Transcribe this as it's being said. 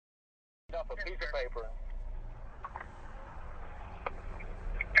off a piece of paper.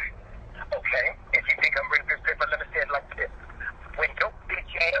 Okay, if you think I'm reading this paper, let me say it like this. When your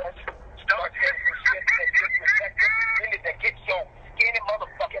bitch ass starts getting some shit that's disrespectful, you need to get your skinny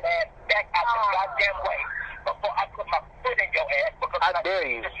motherfucking ass back out the goddamn way before I put my foot in your ass. Because I dare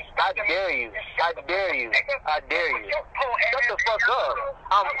you. I dare you. I dare you. I dare you. Shut the fuck up.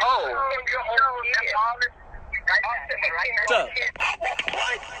 I'm old. What's up?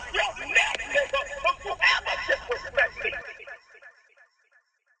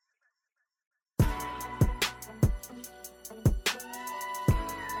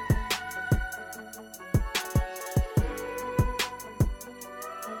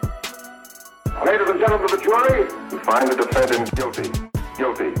 Ladies and gentlemen of the jury, we find the defendant guilty.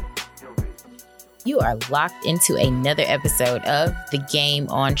 Guilty. You are locked into another episode of the Game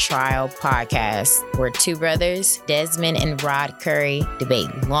on Trial podcast, where two brothers, Desmond and Rod Curry, debate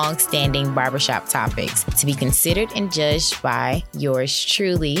long-standing barbershop topics to be considered and judged by yours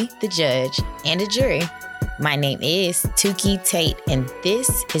truly, the judge and the jury. My name is Tuki Tate, and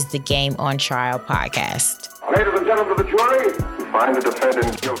this is the Game on Trial podcast. Ladies and gentlemen of the jury, we find the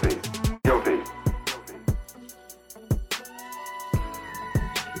defendant guilty. Guilty.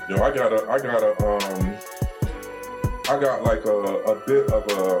 Yo, I got like a bit of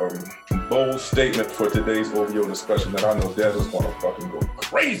a bold statement for today's OVO discussion that I know Des is gonna fucking go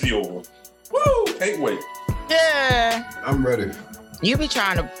crazy over. Woo! Can't wait. Yeah. I'm ready. You be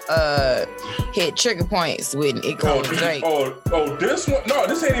trying to hit trigger points when it comes to Drake. Oh, this one? No,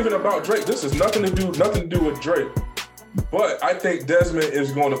 this ain't even about Drake. This has nothing to do with Drake. But I think Desmond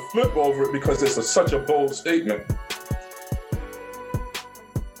is going to flip over it because it's such a bold statement.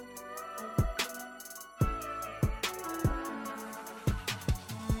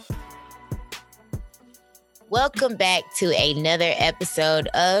 Welcome back to another episode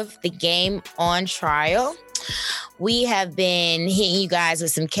of the Game on Trial. We have been hitting you guys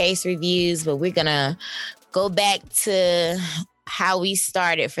with some case reviews, but we're going to go back to how we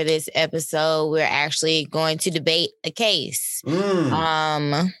started for this episode. We're actually going to debate a case.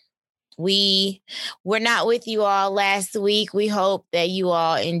 We were not with you all last week. We hope that you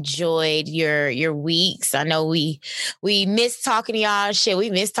all enjoyed your weeks. I know we missed talking to y'all. Shit,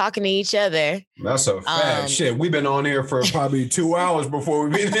 we missed talking to each other. That's a fact. Shit, we've been on here for probably 2 hours before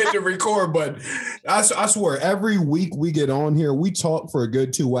we hit to record. But I swear, every week we get on here, we talk for a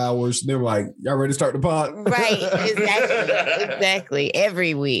good 2 hours. They're like, y'all ready to start the pod? Right, exactly.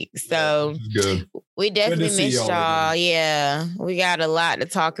 Every week. So good. We definitely missed y'all. Yeah, we got a lot to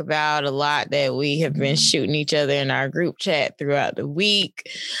talk about, a lot that we have been shooting each other in our group chat throughout the week.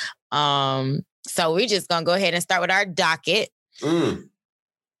 So we're just going to go ahead and start with our docket.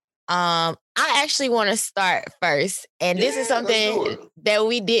 I actually want to start first. And this is something that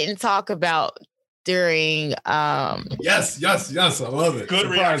we didn't talk about during... Yes. I love it. Good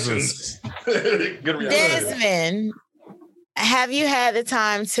reactions. Good reactions. Desmond, have you had the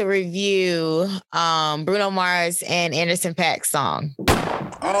time to review Bruno Mars and Anderson .Paak's song?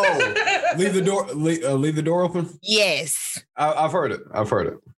 Oh, leave the door open? Yes. I've heard it.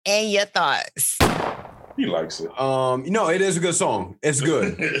 And your thoughts? He likes it. It is a good song. It's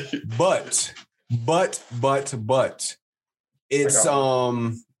good. but it's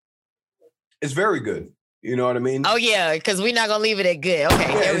very good. You know what I mean? Oh yeah, because we're not gonna leave it at good.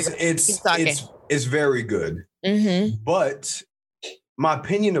 Okay. Yeah, it's very good. Mm-hmm. But my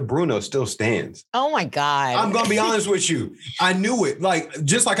opinion of Bruno still stands. Oh my God. I'm going to be honest with you. I knew it.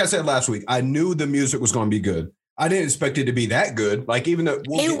 Just like I said last week, I knew the music was going to be good. I didn't expect it to be that good. Even though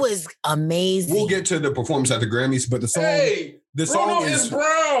it was amazing. We'll get to the performance at the Grammys, but the song, Bruno is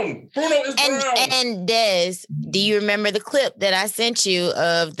brown. And Des, do you remember the clip that I sent you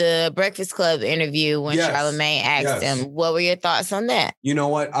of the Breakfast Club interview when Charlamagne asked him? What were your thoughts on that? You know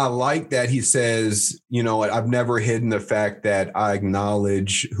what? I like that he says, you know what? I've never hidden the fact that I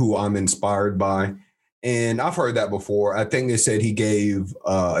acknowledge who I'm inspired by. And I've heard that before. I think they said he gave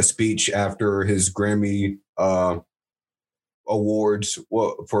a speech after his Grammy awards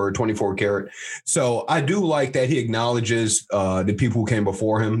for 24 Karat. So I do like that he acknowledges the people who came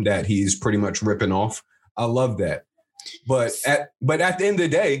before him that he's pretty much ripping off. I love that. But at the end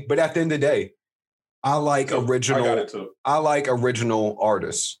of the day, I like original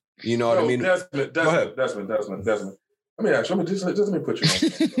artists. You know what I mean? Desmond. Let me ask you. Let me put you on.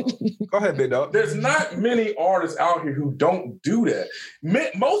 Go ahead, big dog. There's not many artists out here who don't do that.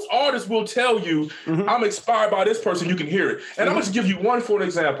 Most artists will tell you, I'm inspired by this person. You can hear it. And I'm going to give you one for an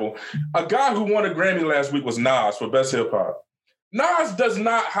example. A guy who won a Grammy last week was Nas for Best Hip Hop. Nas does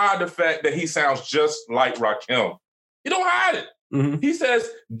not hide the fact that he sounds just like Rakim. He don't hide it. Mm-hmm. He says,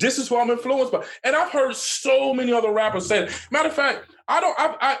 this is who I'm influenced by. And I've heard so many other rappers say it. Matter of fact,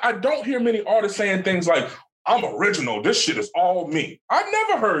 I don't hear many artists saying things like, I'm original. This shit is all me. I've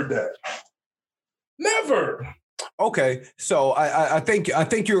never heard that. Never. Okay, so I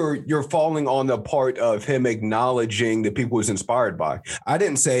think you're falling on the part of him acknowledging the people he's inspired by. I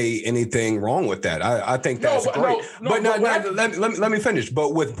didn't say anything wrong with that. I think that's great. Let me finish.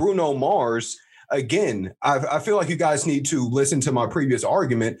 But with Bruno Mars, again, I feel like you guys need to listen to my previous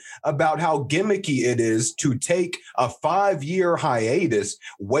argument about how gimmicky it is to take a 5-year hiatus,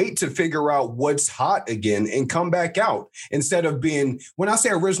 wait to figure out what's hot again, and come back out instead of being. When I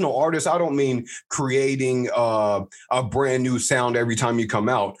say original artist, I don't mean creating a brand new sound every time you come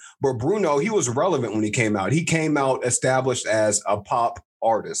out. But Bruno, he was relevant when he came out. He came out established as a pop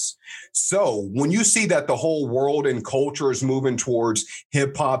artists. So when you see that the whole world and culture is moving towards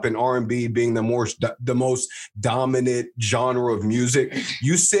hip hop and R&B being the most dominant genre of music,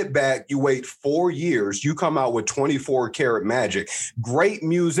 you sit back, you wait 4 years, you come out with 24 Karat Magic. Great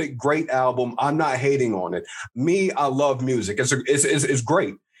music, great album. I'm not hating on it. Me, I love music. It's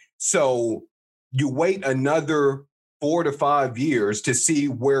great. So you wait another 4 to 5 years to see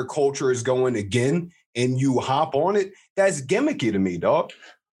where culture is going again, and you hop on it. That's gimmicky to me, dog.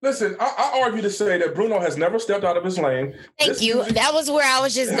 Listen, I argue to say that Bruno has never stepped out of his lane. Thank you. That was where I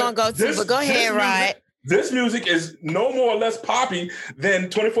was just going to go to, but go ahead, Rod. This music is no more or less poppy than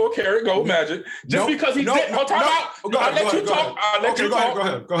 24 Karat Gold Magic. Just because he didn't. Hold time out. I'll let you talk. I'll let you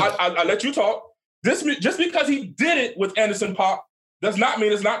talk. Go ahead. I'll let you talk. Just because he did it with Anderson .Paak does not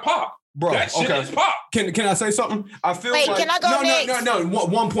mean it's not pop. Bro, that shit is pop. Can I say something? I feel Wait, like can I go next? No.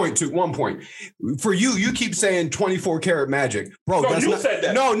 1 point. For you keep saying 24 Karat Magic. Bro, that's you said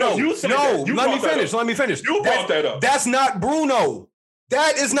that. No. You said that. Let me finish. You brought that up. That's not Bruno.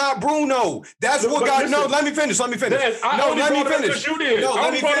 That is not Bruno. That's what got. No, let me finish. Let me finish. No, let me finish.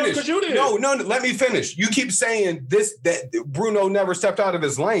 Let me finish. You keep saying this that Bruno never stepped out of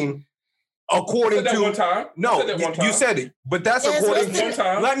his lane. According to one time. No, you said it, but that's according to.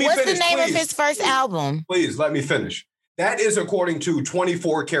 Let me finish. What's the name of his first album? Please let me finish. That is according to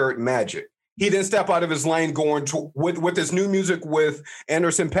 24 Karat Magic. He didn't step out of his lane going to with his new music with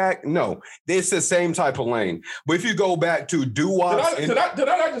Anderson .Paak. No, it's the same type of lane. But if you go back to doo-wops,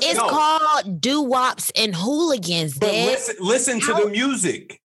 it's called doo-wops and hooligans. But listen to the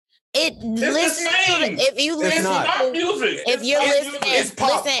music. If you're listening, it's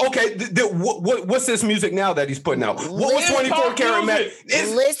pop. Listen, okay, what's this music now that he's putting out? What was 24 Karat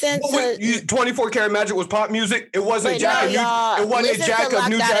Magic? 24 Karat Magic was pop music. It wasn't Jack of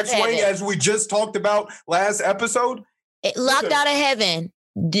New Jack Swing, as we just talked about last episode. Locked Out of Heaven.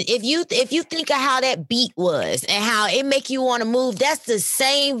 If you think of how that beat was and how it make you want to move, that's the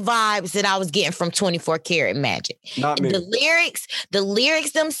same vibes that I was getting from 24 Karat Magic. Not me. The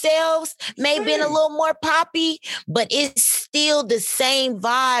lyrics themselves may have been a little more poppy, but it's still the same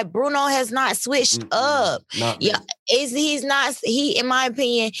vibe. Bruno has not switched up. He, in my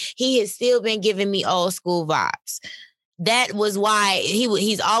opinion, he has still been giving me old school vibes. That was why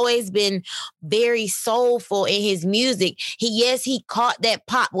he's always been very soulful in his music. He caught that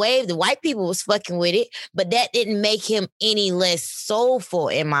pop wave. The white people was fucking with it, but that didn't make him any less soulful,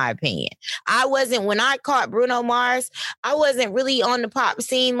 in my opinion. When I caught Bruno Mars, I wasn't really on the pop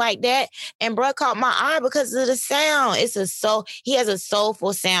scene like that. And bro caught my eye because of the sound. He has a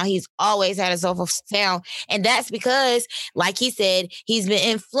soulful sound. He's always had a soulful sound. And that's because, like he said, he's been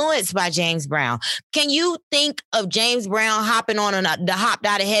influenced by James Brown. Can you think of James Brown hopping on the Hopped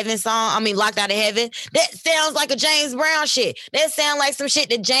Out of Heaven song? Locked Out of Heaven. That sounds like a James Brown shit. That sounds like some shit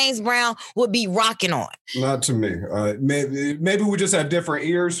that James Brown would be rocking on. Not to me. Maybe we just have different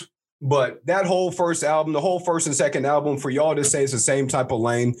ears, but that whole first album, the whole first and second album, for y'all to say it's the same type of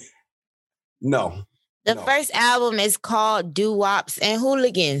lane, no. The first album is called Doo-Wops and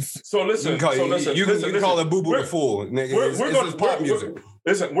Hooligans. So listen. You can call it Boo Boo the Fool. It's pop music.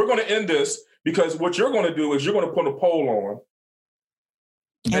 Listen, we're going to end this because what you're going to do is you're going to put a poll on.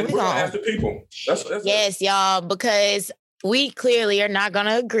 And we're going to ask the people. That's yes, y'all, because we clearly are not going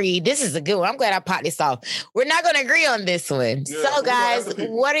to agree. This is a good one. I'm glad I popped this off. We're not going to agree on this one. Yeah, so, guys,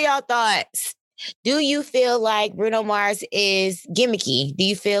 what are y'all thoughts? Do you feel like Bruno Mars is gimmicky? Do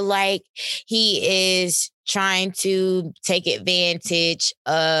you feel like he is trying to take advantage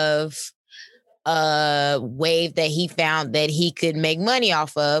of a wave that he found that he could make money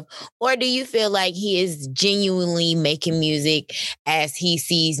off of? Or do you feel like he is genuinely making music as he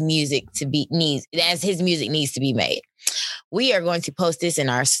sees music as his music needs to be made? we are going to post this in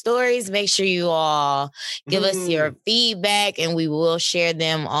our stories. Make sure you all give us your feedback, and we will share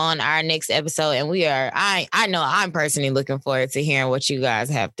them on our next episode. And I know I'm personally looking forward to hearing what you guys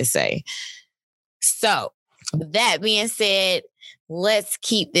have to say. So that being said, let's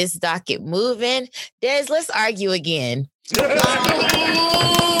keep this docket moving. Des, let's argue again.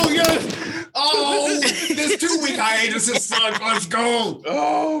 Oh, yes. Oh, this 2-week hiatus sucks. Let's go.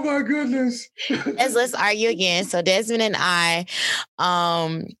 Oh my goodness. Let's argue again. So Desmond and I,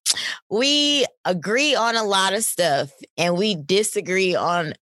 we agree on a lot of stuff and we disagree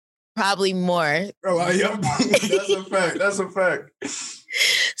on probably more. Oh, yep. That's a fact.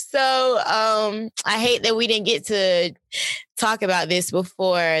 So I hate that we didn't get to talk about this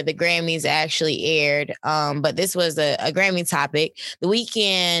before the Grammys actually aired. But this was a Grammy topic. The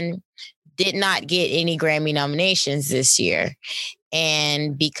Weeknd did not get any Grammy nominations this year.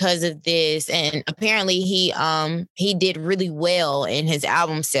 And because of this, and apparently he did really well in his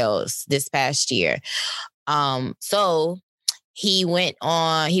album sales this past year. So he went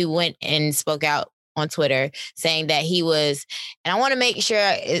and spoke out on Twitter saying that he was, and I want to make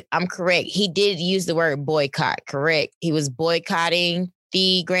sure I'm correct. He did use the word boycott, correct? He was boycotting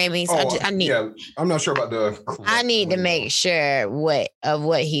the Grammys. I'm not sure about the. I need to make sure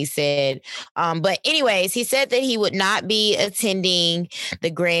what he said. But anyways, he said that he would not be attending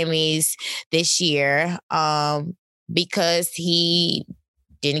the Grammys this year because he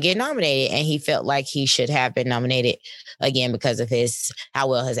didn't get nominated, and he felt like he should have been nominated again because of how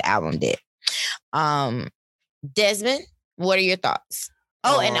well his album did. Desmond, what are your thoughts?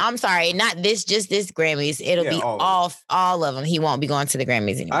 Oh, and I'm sorry, not just this Grammys. It'll be all of them. He won't be going to the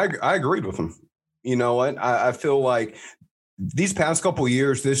Grammys anymore. I agreed with him. You know what? I feel like these past couple of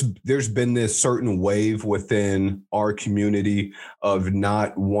years, there's been this certain wave within our community of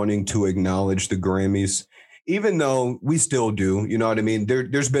not wanting to acknowledge the Grammys, even though we still do. You know what I mean?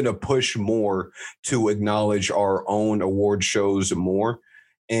 There's been a push more to acknowledge our own award shows more.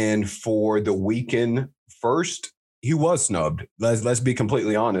 And for The Weeknd, first, he was snubbed. Let's be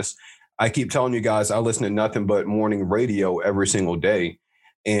completely honest. I keep telling you guys, I listen to nothing but morning radio every single day.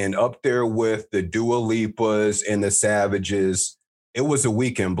 And up there with the Dua Lipas and the Savages, it was The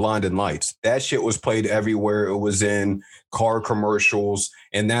Weeknd, Blinding Lights. That shit was played everywhere. It was in car commercials.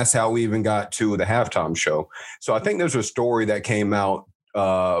 And that's how we even got to the halftime show. So I think there's a story that came out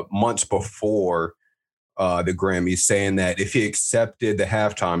months before the Grammys saying that if he accepted the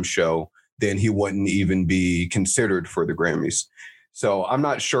halftime show, then he wouldn't even be considered for the Grammys. So I'm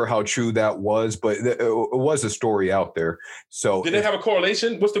not sure how true that was, but it was a story out there. So did it have a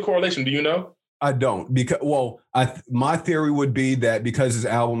correlation? What's the correlation? Do you know? I don't, because my theory would be that because his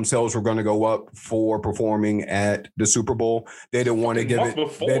album sales were going to go up for performing at the Super Bowl, they didn't want to give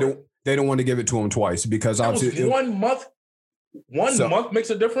it. They don't want to give it to him twice because that obviously was 1 month. One month makes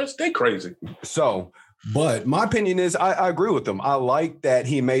a difference. They crazy. So. But my opinion is I agree with him. I like that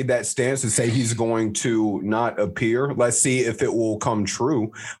he made that stance to say he's going to not appear. Let's see if it will come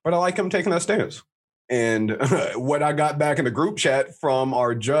true. But I like him taking that stance. And what I got back in the group chat from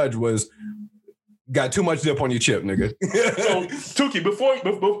our judge was, got too much dip on your chip, nigga. So, Tuki, before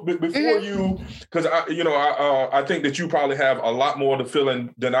you, because I think that you probably have a lot more to fill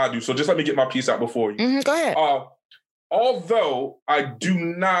in than I do. So just let me get my piece out before you. Go ahead. Although I do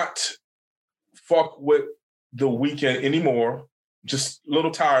not fuck with The Weeknd anymore, just a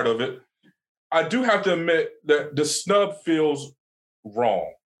little tired of it, I do have to admit that the snub feels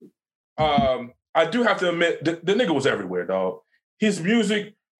wrong. I do have to admit the nigga was everywhere, dog. His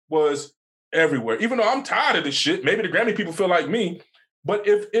music was everywhere. Even though I'm tired of this shit, maybe the Grammy people feel like me, but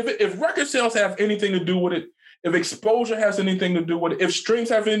if record sales have anything to do with it, if exposure has anything to do with it, if streams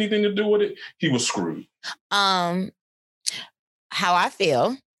have anything to do with it, he was screwed. How I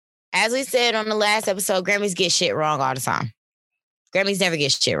feel. As we said on the last episode, Grammys get shit wrong all the time. Grammys never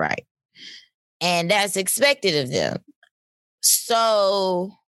get shit right. And that's expected of them.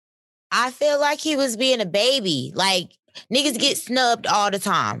 So I feel like he was being a baby. Like, niggas get snubbed all the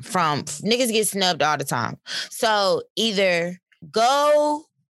time. So either go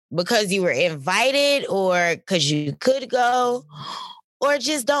because you were invited or because you could go, or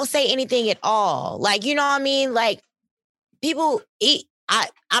just don't say anything at all. Like, you know what I mean? Like,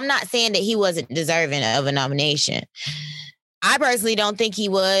 I'm not saying that he wasn't deserving of a nomination. I personally don't think he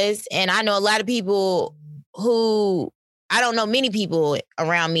was. And I know a lot of people I don't know many people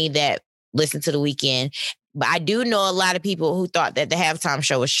around me that listen to The Weeknd, but I do know a lot of people who thought that the halftime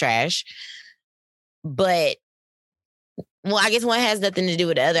show was trash. But, well, I guess one has nothing to do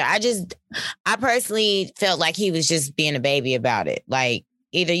with the other. I personally felt like he was just being a baby about it. Like,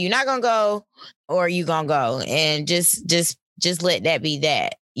 either you're not going to go or you going to go. And just just let that be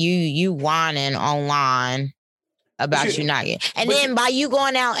that. You whining online about you not getting, and then by you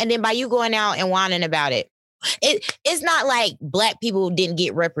going out and whining about it, it's not like Black people didn't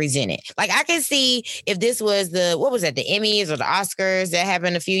get represented. Like I can see if this was the Emmys or the Oscars that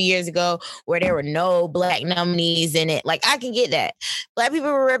happened a few years ago where there were no Black nominees in it. Like I can get that. Black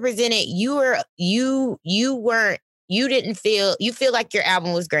people were represented. You feel like your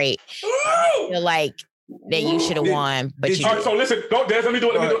album was great. You feel like that you should have won, but you. All right, so listen, go, Des, let me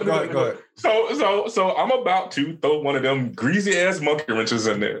do it. Go ahead. So I'm about to throw one of them greasy ass monkey wrenches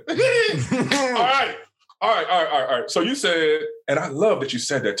in there. All right. So you said, and I love that you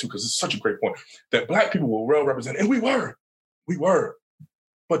said that too, because it's such a great point, that Black people were well represented, and we were.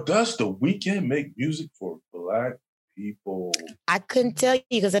 But does The Weeknd make music for Black people? I couldn't tell you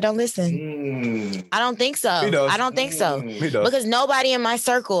because I don't listen. I don't think so. He does. I don't think so. He does. Because nobody in my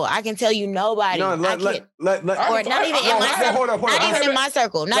circle, I can tell you nobody. No, not even in my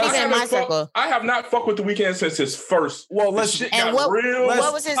circle. Not even in my circle. I have not fucked with The Weeknd since his first. What was his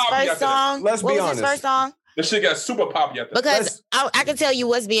first song? Let's be honest. His first song? The shit got super poppy after that. Because I can tell you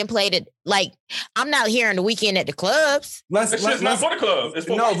what's being played at, like, I'm not hearing The Weeknd at the clubs. It's not for the club. It's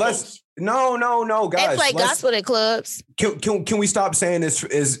for No, guys. They play gospel at clubs. Can we stop saying this?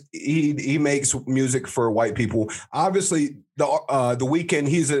 Is he makes music for white people? Obviously, the Weeknd,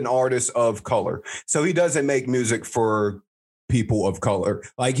 he's an artist of color, so he doesn't make music for people of color.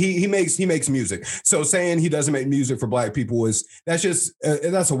 Like he makes music. So saying he doesn't make music for Black people that's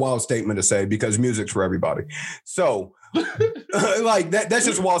a wild statement to say, because music's for everybody. So like that's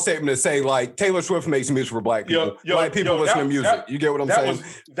just a wild statement to say. Like Taylor Swift makes music for Black people. Black people listen to music. You get what I'm saying?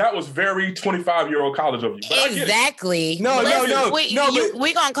 That was very 25-year-old college of you. Exactly. No.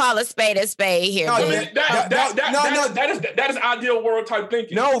 We gonna call a spade here. No, that is ideal world type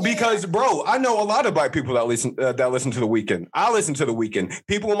thinking. No, because bro, I know a lot of Black people that listen to The Weeknd. I listen to The Weeknd.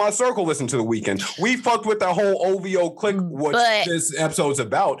 People in my circle listen to The Weeknd. We fucked with the whole OVO clique, what this episode's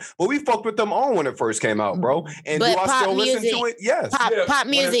about, but we fucked with them all when it first came out, bro. And do I still listen to it? Yes. Pop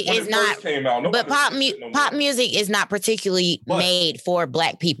music is not. But pop music is not particularly made for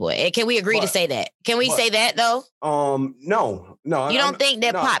Black people. Can we agree to say that? Can we say that though? No. You don't think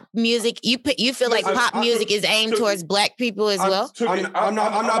that pop music? You feel like pop music is aimed towards Black people as well? I'm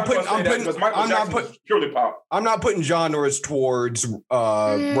not putting purely pop. I'm not putting genres towards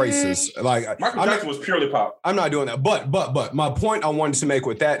races. Like Michael Jackson was purely pop. I'm not doing that. But my point I wanted to make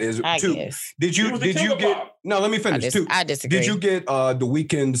with that is did you get? No, let me finish. I disagree. Did you get The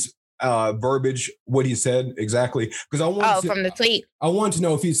Weeknd's verbiage, what he said exactly? Because from the tweet. I wanted to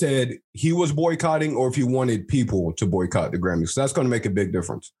know if he said he was boycotting or if he wanted people to boycott the Grammys. So that's going to make a big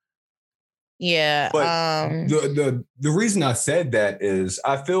difference. Yeah. But the reason I said that is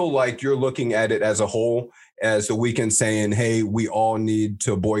I feel like you're looking at it as a whole, as The Weeknd saying, hey, we all need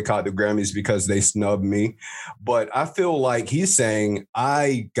to boycott the Grammys because they snubbed me. But I feel like he's saying,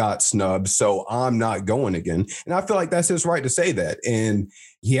 I got snubbed, so I'm not going again. And I feel like that's his right to say that. And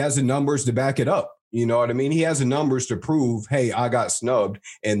he has the numbers to back it up. You know what I mean? He has the numbers to prove, hey, I got snubbed,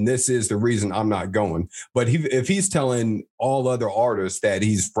 and this is the reason I'm not going. But if he's telling all other artists that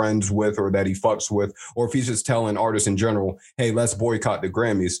he's friends with or that he fucks with, or if he's just telling artists in general, hey, let's boycott the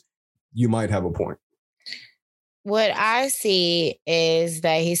Grammys, you might have a point. What I see is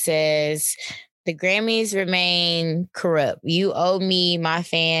that he says the Grammys remain corrupt. You owe me, my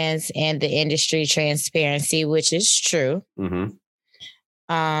fans, and the industry transparency, which is true. Mm-hmm.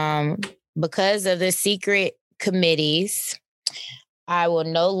 Because of the secret committees, I will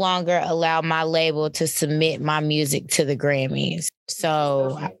no longer allow my label to submit my music to the Grammys.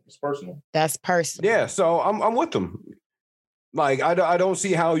 So it's personal. That's personal. Yeah, so I'm with them. Like, I don't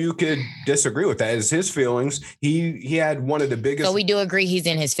see how you could disagree with that. It's his feelings. He had one of the biggest. So we do agree he's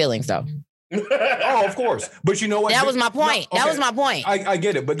in his feelings, though. Oh, of course. But you know what? That was my point. That was my point. I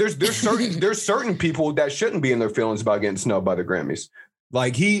get it. But there's certain people that shouldn't be in their feelings about getting snubbed by the Grammys.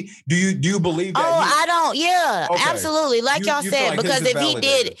 Like do you believe that? I don't. Yeah, okay. Absolutely. Like y'all said, like because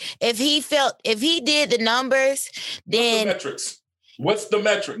if he did the numbers, then what's the metrics? What's the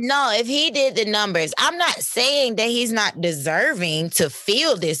metrics? No, if he did the numbers, I'm not saying that he's not deserving to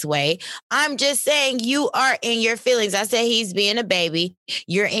feel this way. I'm just saying you are in your feelings. I said he's being a baby.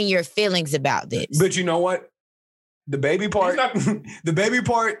 You're in your feelings about this. But you know what? The baby part,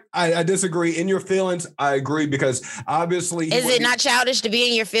 I disagree. In your feelings, I agree, because obviously, is it not childish to be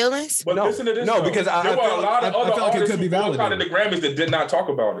in your feelings? But listen to this, because there were a lot of other artists who boycotted the Grammys that did not talk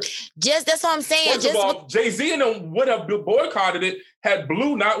about it. Just that's what I'm saying. First of all, Jay-Z and them would have boycotted it had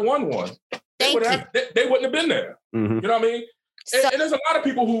Blue not won one. They wouldn't have been there. Mm-hmm. You know what I mean? And there's a lot of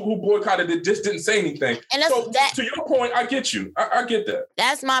people who boycotted it, just didn't say anything. And to your point, I get you. I get that.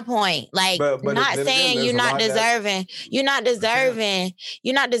 That's my point. Like, but not saying you're not deserving. You're not deserving.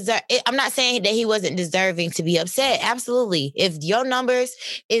 You're not deserve. I'm not saying that he wasn't deserving to be upset. Absolutely. If your numbers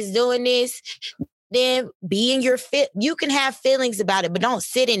is doing this, then be in your fit. You can have feelings about it, but don't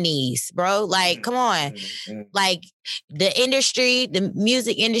sit in these, bro. Like, come on. Like, the industry, the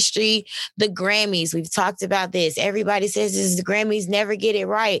music industry, the Grammys, we've talked about this. Everybody says this, the Grammys never get it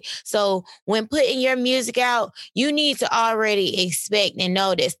right. So when putting your music out, you need to already expect and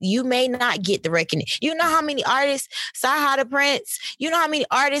know that you may not get the recognition. You know how many artists, Sci-Hi the Prince, you know how many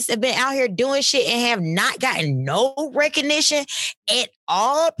artists have been out here doing shit and have not gotten no recognition at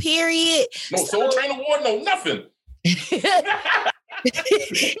all, period. No Soul Train Award, no nothing.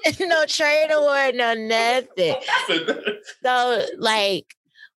 No trade award, no nothing. So, like,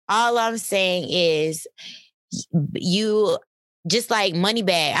 all I'm saying is you just like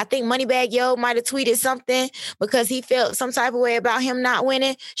Moneybag. I think Moneybag Yo might have tweeted something because he felt some type of way about him not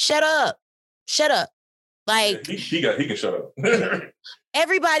winning. Shut up. Like, yeah, he can shut up.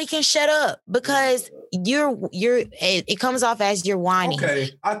 Everybody can shut up because it comes off as you're whining.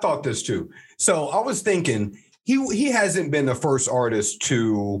 Okay, I thought this too. So I was thinking he hasn't been the first artist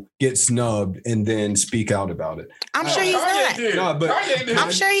to get snubbed and then speak out about it. I'm sure he's not. No, but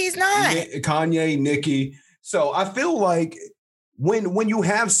I'm sure he's not. Kanye, Nicki. So I feel like when you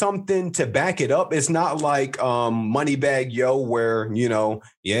have something to back it up, it's not like Moneybag Yo, where you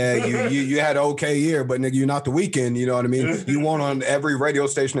had an okay year, but nigga, you're not The Weeknd. You know what I mean? You won on every radio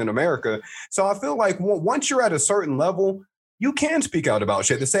station in America. So I feel like once you're at a certain level, you can speak out about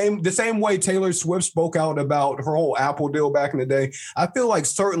shit. The same way Taylor Swift spoke out about her whole Apple deal back in the day. I feel like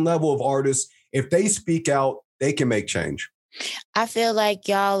certain level of artists, if they speak out, they can make change. I feel like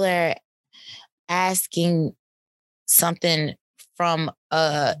y'all are asking something from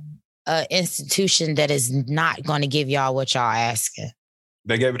a institution that is not going to give y'all what y'all asking.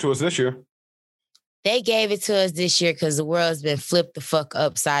 They gave it to us this year. They gave it to us this year because the world's been flipped the fuck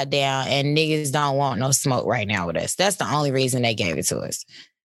upside down and niggas don't want no smoke right now with us. That's the only reason they gave it to us.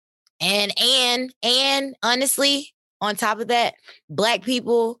 And honestly, on top of that, Black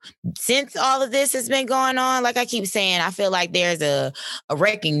people, since all of this has been going on, like I keep saying, I feel like there's a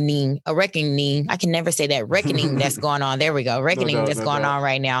reckoning. I can never say that. Reckoning that's going on. There we go. Reckoning that's going on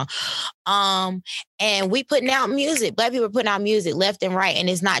right now. And we putting out music. Black people are putting out music left and right. And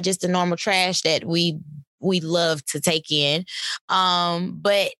it's not just the normal trash that we love to take in.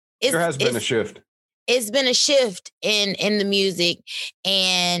 But there has been a shift. It's been a shift in the music.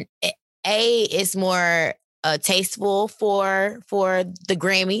 And it's more tasteful for the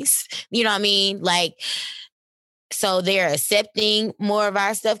Grammys. You know what I mean? Like, so they're accepting more of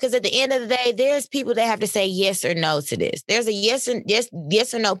our stuff because at the end of the day, there's people that have to say yes or no to this. There's a yes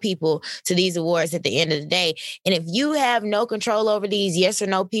or no people to these awards at the end of the day. And if you have no control over these yes or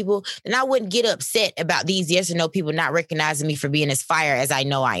no people, then I wouldn't get upset about these yes or no people not recognizing me for being as fire as I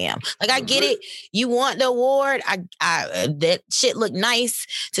know I am. Like, I get it. You want the award. I that shit look nice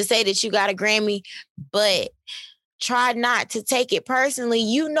to say that you got a Grammy, but try not to take it personally.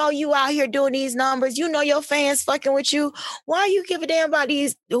 You know you out here doing these numbers. You know your fans fucking with you. Why you give a damn about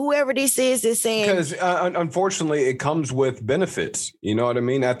these, whoever this is saying? Because unfortunately, it comes with benefits. You know what I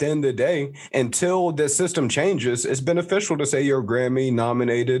mean? At the end of the day, until the system changes, it's beneficial to say you're a Grammy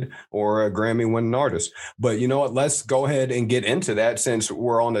nominated or a Grammy winning artist. But you know what? Let's go ahead and get into that since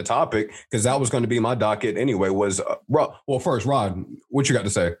we're on the topic, because that was going to be my docket anyway. Well, first, Rod, what you got to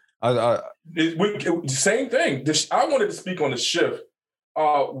say? Same thing. I wanted to speak on the shift.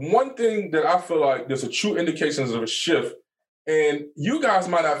 One thing that I feel like there's a true indications of a shift, and you guys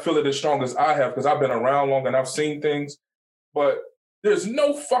might not feel it as strong as I have because I've been around long and I've seen things, but there's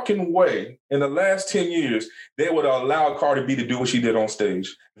no fucking way in the last 10 years they would allow Cardi B to do what she did on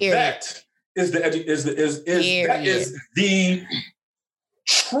stage. That is the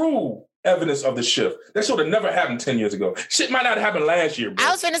true evidence of the shift. That should have never happened 10 years ago. Shit might not have happened last year, bro. I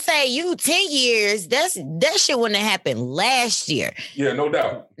was finna say, 10 years, that shit wouldn't have happened last year. Yeah, no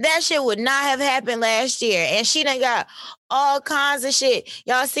doubt. That shit would not have happened last year. And she done got all kinds of shit.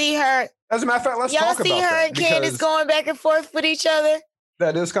 Y'all see her? As a matter of fact, let's talk about that. Y'all see her and Candace going back and forth with each other?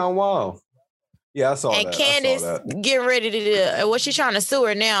 That is kind of wild. Yeah, I saw that. And Candace getting ready to do what she's trying to sue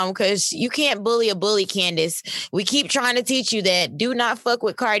her now because you can't bully a bully, Candace. We keep trying to teach you that. Do not fuck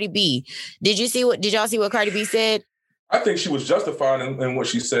with Cardi B. Did y'all see what Cardi B said? I think she was justified in what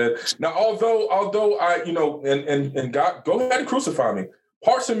she said. Now, although I, and God, go ahead and crucify me.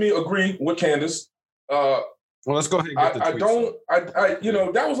 Parts of me agree with Candace. Well, let's go ahead and get the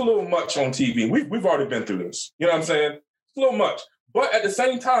tweets. That was a little much on TV. We've already been through this. You know what I'm saying? It's a little much. But at the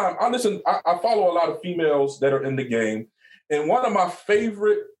same time, I follow a lot of females that are in the game. And one of my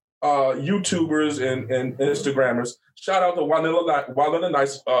favorite YouTubers and Instagrammers, shout out to Wanilla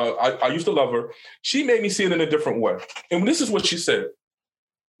Nice. I used to love her. She made me see it in a different way. And this is what she said.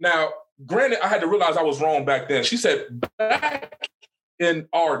 Now, granted, I had to realize I was wrong back then. She said, back in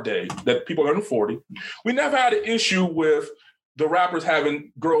our day, that people are under 40, we never had an issue with the rappers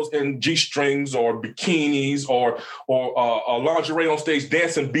having girls in G-strings or bikinis or lingerie on stage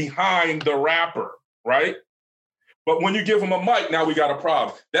dancing behind the rapper, right? But when you give them a mic, now we got a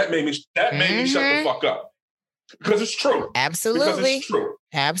problem. That made me shut the fuck up. Because it's true. Absolutely. Because it's true.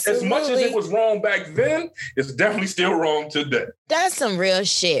 Absolutely. As much as it was wrong back then, it's definitely still wrong today. That's some real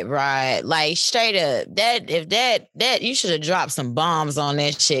shit, Rod. Like straight up. If that you should have dropped some bombs on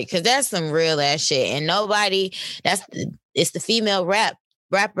that shit. Cause that's some real ass shit. And it's the female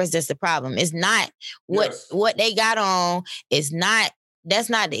rappers that's the problem. It's not what they got on. That's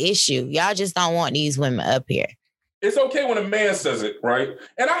not the issue. Y'all just don't want these women up here. It's okay when a man says it, right?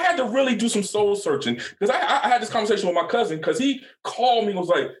 And I had to really do some soul searching because I had this conversation with my cousin because he called me and was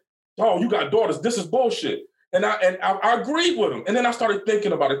like, "Oh, you got daughters. This is bullshit." And I agreed with him. And then I started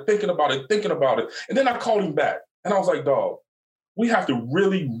thinking about it. And then I called him back. And I was like, dog, we have to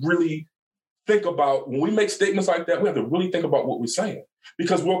really, really think about when we make statements like that, we have to really think about what we're saying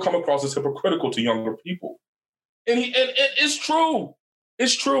because we'll come across as hypocritical to younger people. And it's true.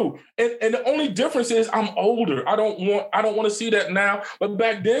 It's true. And the only difference is I'm older. I don't want to see that now. But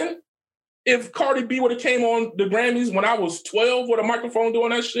back then, if Cardi B would have came on the Grammys when I was 12 with a microphone doing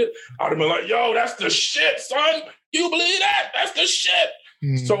that shit, I'd have been like, yo, that's the shit, son. You believe that? That's the shit.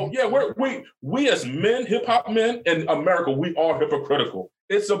 Mm-hmm. So yeah, we as men, hip hop men in America, we are hypocritical.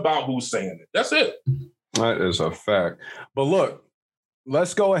 It's about who's saying it. That's it. That is a fact. But look,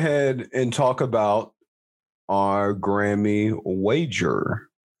 let's go ahead and talk about our Grammy wager.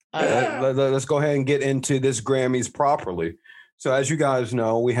 Let's go ahead and get into this Grammys properly. So as you guys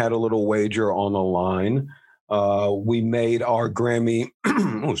know, we had a little wager on the line. We made our Grammy.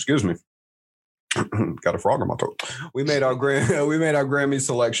 Oh, excuse me. Got a frog in my throat. We made our Grammy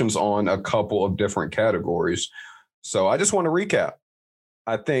selections on a couple of different categories. So I just want to recap.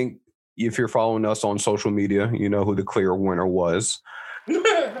 I think if you're following us on social media, you know who the clear winner was.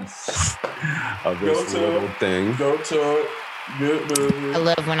 Of this little thing. Go to I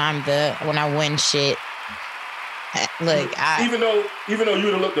love when I win shit. Look, even though you would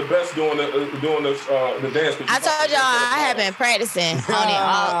have looked the best doing the dance. I told y'all I have been practicing on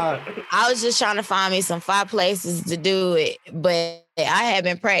it. I was just trying to find me some 5 places to do it, but I had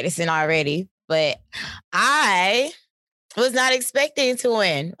been practicing already. But I was not expecting to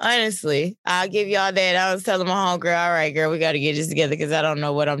win. Honestly, I'll give y'all that. I was telling my homegirl, all right, girl, we got to get this together because I don't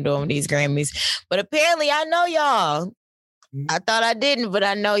know what I'm doing with these Grammys. But apparently, I know y'all. I thought I didn't, but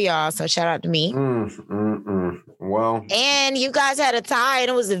I know y'all. So shout out to me. Well, and you guys had a tie, and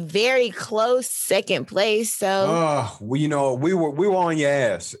it was a very close second place. So, we were on your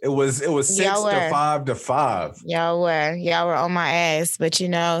ass. It was 6 to 5 to 5. Y'all were on my ass, but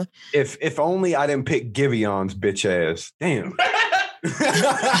if only I didn't pick Givion's bitch ass. Damn.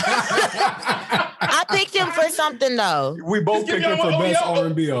 I picked him for something though. We both picked him for best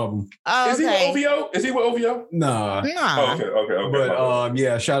R&B album. Oh, okay. Is he with OVO? Is he with OVO? Nah. Oh, okay. But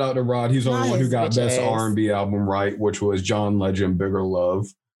yeah, shout out to Rod. He's the only one who got best R&B album right, which was John Legend, Bigger Love.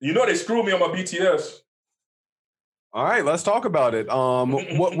 You know they screwed me on my BTS. All right, let's talk about it.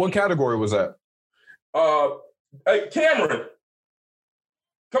 What category was that? Hey, Cameron,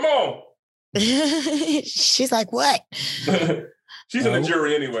 come on. She's like, what? She's in the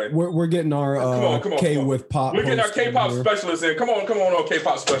jury anyway. We're getting our come on. with pop. We're getting our K-pop specialist in. Come on,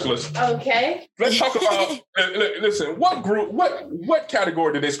 K-pop specialist. Okay. Let's talk about. Listen, what group? What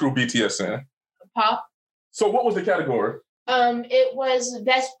category did they screw BTS in? Pop. So what was the category? It was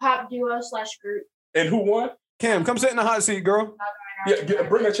best pop duo / group. And who won? Cam, come sit in the hot seat, girl. Yeah,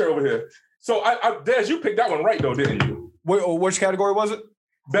 bring that chair over here. So, Des, you picked that one right though, didn't you? Which category was it?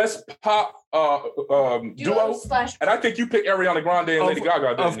 Best pop duo. And I think you picked Ariana Grande and Lady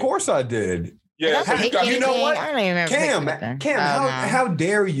Gaga, didn't Of course I did. Yeah. You know what? I don't even remember. Cam, how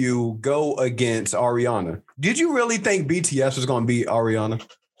dare you go against Ariana? Did you really think BTS was going to beat Ariana?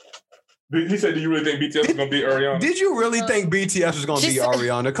 He said, do you really think BTS was going to beat Ariana? Did you really think BTS was going to beat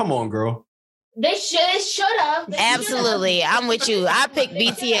Ariana? Come on, girl. They should have. Absolutely. I'm with you. I picked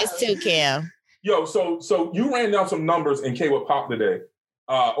BTS too, Cam. Yo, so you ran down some numbers in K-With Pop today.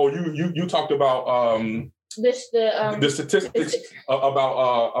 Or you talked about the statistics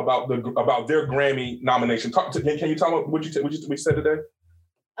about their Grammy nomination. Can you tell me what we said today?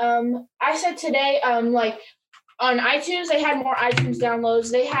 I said today on iTunes, they had more iTunes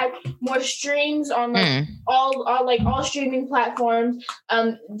downloads. They had more streams on like all streaming platforms.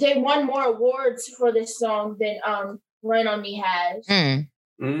 They won more awards for this song than Rain on Me has.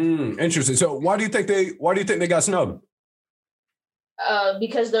 Interesting. So why do you think they got snubbed?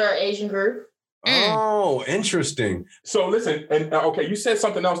 Because they're an Asian group. Oh, interesting. So listen, and okay, you said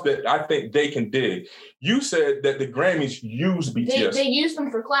something else that I think they can dig. You said that the Grammys use BTS. They use them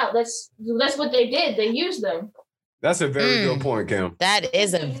for clout. That's what they did. They used them. That's a very good point, Cam. That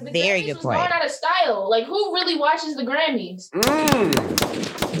is a very good point. Going out of style. Like, who really watches the Grammys?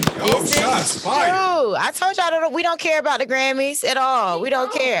 Oh, shots fired. True. I told y'all we don't care about the Grammys at all. We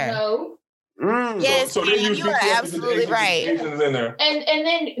don't care. No. Yes, so they use you are BTS absolutely right. Asians in there. And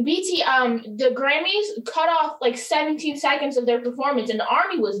then the Grammys cut off like 17 seconds of their performance, and the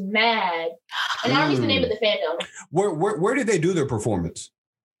Army was mad. And Army's the name of the fandom. Where did they do their performance?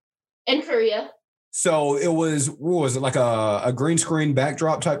 In Korea. So it was, what was it, like a green screen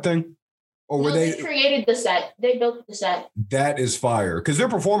backdrop type thing? Or were they created the set. They built the set. That is fire. Because their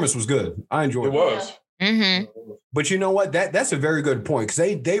performance was good. I enjoyed it. It was. Yeah. Mm-hmm. But you know what? That's a very good point,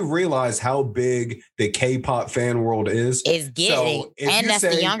 because they realize how big the K-pop fan world is. It's getting, and that's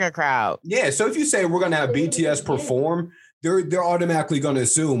the younger crowd. Yeah, so if you say we're going to have BTS perform, they're automatically going to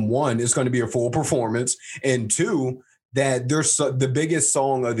assume, one, it's going to be a full performance, and two, that the biggest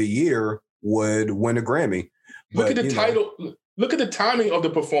song of the year would win a Grammy. Look at the title. Look at the timing of the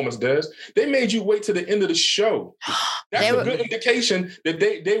performance, Des. They made you wait to the end of the show. That's a good indication that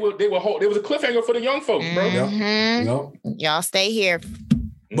they will hold. There was a cliffhanger for the young folks, bro. Yep. Y'all stay here.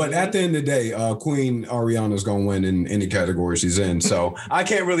 But at the end of the day, Queen Ariana's going to win in any category she's in. So I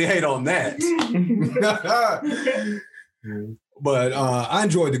can't really hate on that. But I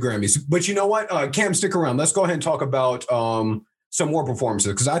enjoyed the Grammys. But you know what? Cam, stick around. Let's go ahead and talk about some more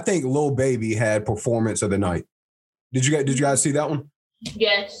performances, because I think Lil Baby had performance of the night. Did you guys see that one?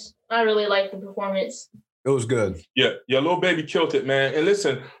 Yes, I really liked the performance. It was good. Yeah, Lil Baby killed it, man. And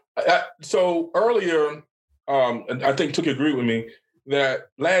listen, so earlier, I think Took agreed with me that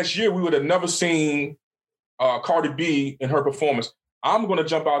last year we would have never seen Cardi B in her performance. I'm going to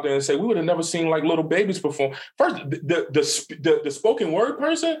jump out there and say we would have never seen like Lil Baby's perform. First, the spoken word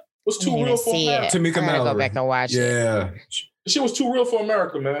person was too real for America. Tamika Mallory. Go back and watch it. Yeah, she was too real for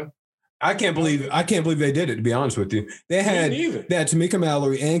America, man. I can't believe they did it, to be honest with you. They had Tamika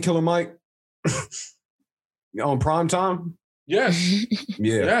Mallory and Killer Mike on prime time. Yes.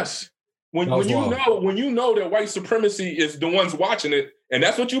 Yeah. Yes. When you know that white supremacy is the ones watching it, and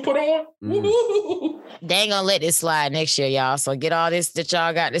that's what you put on, they ain't gonna let this slide next year, y'all. So get all this that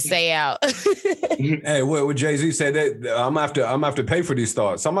y'all got to say out. Hey, what Jay-Z said, that I'm gonna have to pay for these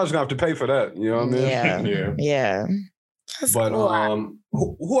thoughts. Somebody's gonna have to pay for that. You know what I mean? Yeah. That's but cool.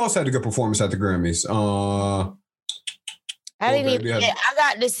 Who else had a good performance at the Grammys? I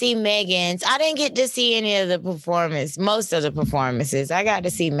got to see Megan's. I didn't get to see any of the performance, most of the performances. I got to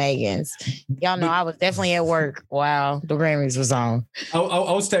see Megan's. Y'all know I was definitely at work while the Grammys was on. I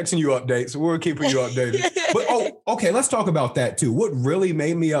was texting you updates. We were keeping you updated. But okay, let's talk about that too. What really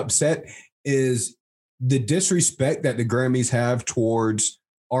made me upset is the disrespect that the Grammys have towards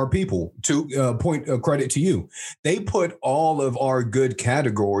our people. To point credit to you, they put all of our good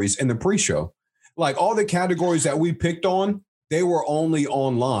categories in the pre-show. Like all the categories that we picked on, they were only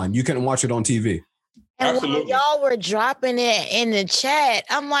online. You couldn't watch it on TV. And when y'all were dropping it in the chat,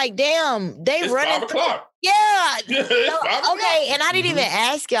 I'm like, damn, it's running 5 o'clock. Yeah. Okay. And I didn't even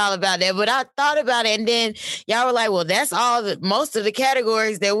ask y'all about that, but I thought about it. And then y'all were like, well, that's most of the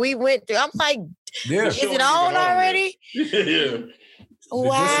categories that we went through. I'm like, is it on already? Yeah.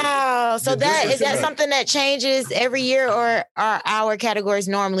 Wow. So is that something that changes every year, or are our categories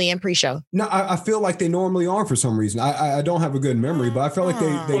normally in pre-show? No, I feel like they normally are for some reason. I don't have a good memory, but I feel like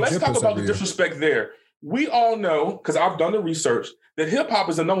they well, let's talk about the disrespect there. We all know, because I've done the research, that hip-hop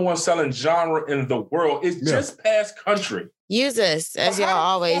is the number one selling genre in the world. It's just past country. Use us as y'all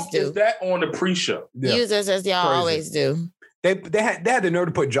always do. Is that on the pre-show? Yeah. Use us as y'all always do. They had the nerve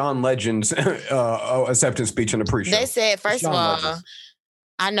to put John Legend's acceptance speech in the pre-show. They said, first of all,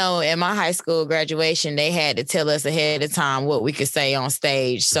 I know in my high school graduation, they had to tell us ahead of time what we could say on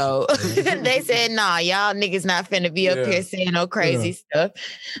stage. So they said, nah, y'all niggas not finna be up here saying no crazy stuff.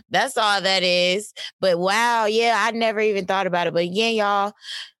 That's all that is. But wow, I never even thought about it. But again, y'all,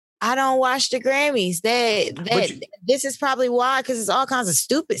 I don't watch the Grammys. This is probably why, because it's all kinds of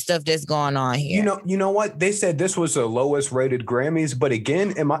stupid stuff that's going on here. You know what? They said this was the lowest rated Grammys, but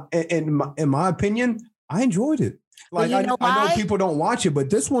again, in my opinion, I enjoyed it. Like I know people don't watch it, but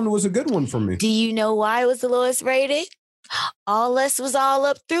this one was a good one for me. Do you know why it was the lowest rated? All us was all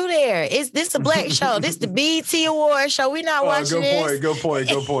up through there. Is this a black show? This the BET Award show. We not watching this. Good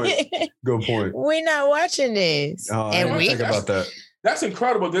point. We not watching this. I didn't think about that. That's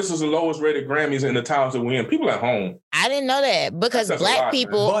incredible. This is the lowest rated Grammys in the times that we're in. People at home. I didn't know that because black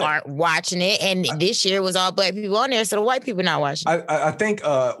people aren't watching it. And this year was all black people on there. So the white people not watching it. I think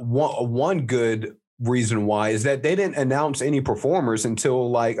one good reason why is that they didn't announce any performers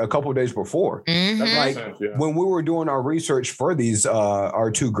until like a couple of days before. Mm-hmm. When we were doing our research for these our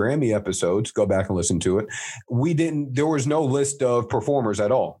 2 Grammy episodes, go back and listen to it. There was no list of performers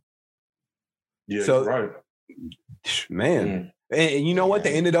at all. Yeah, so, you're right. Man. And you know what?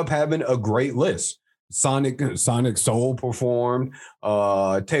 They ended up having a great list. Sonic Soul performed.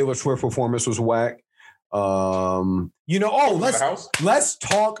 Taylor Swift performance was whack. Let's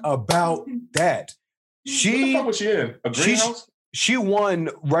talk about that. What she in? A Greenhouse? She won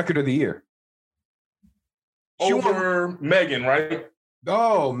Record of the Year. Over Megan, right?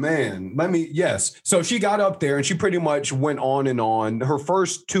 Oh man, yes. So she got up there and she pretty much went on and on. Her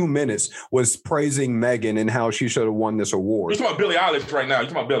first 2 minutes was praising Megan and how she should have won this award. You're talking about Billie Eilish right now.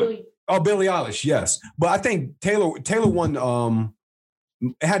 You're talking about Billie. Oh, Billie Eilish, yes. But I think Taylor won.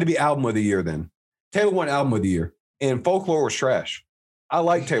 It had to be Album of the Year then. Taylor won Album of the Year, and Folklore was trash. I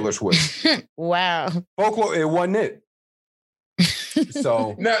like Taylor Swift. Wow. Folklore, it wasn't it.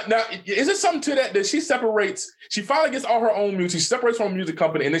 So now, is it something to that she separates? She finally gets all her own music. She separates from a music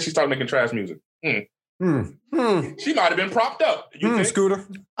company, and then she starts making trash music. She might have been propped up. You think? Scooter.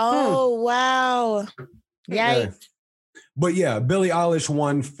 Oh wow! Yikes! But yeah, Billie Eilish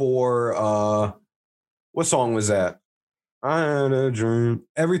won for what song was that? I had a dream.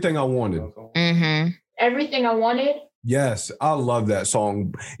 Everything I Wanted. Mm-hmm. Everything I Wanted. Yes, I love that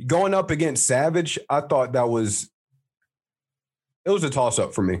song. Going up against Savage, I thought it was a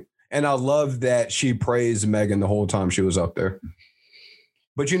toss-up for me. And I love that she praised Megan the whole time she was up there.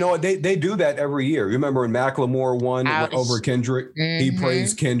 But you know what? They do that every year. Remember when Macklemore won over Kendrick? Mm-hmm. He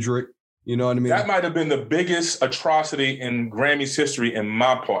praised Kendrick. You know what I mean? That might have been the biggest atrocity in Grammy's history in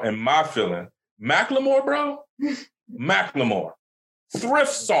my feeling. Macklemore, bro? Macklemore.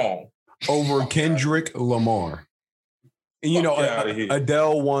 Thrift song. Over Kendrick Lamar. And you know,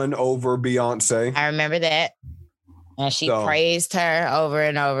 Adele won over Beyonce. I remember that. And she praised her over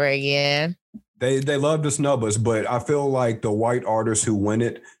and over again. They love to snub us, but I feel like the white artists who win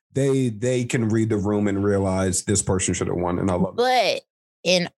it, they can read the room and realize this person should have won, and I love it. But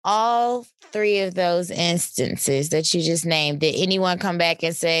in all 3 of those instances that you just named, did anyone come back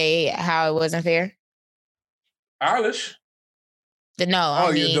and say how it wasn't fair? Eilish. You're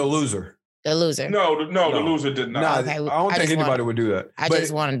the loser. The loser. No, the loser did not. Okay, I don't think anybody would do that. I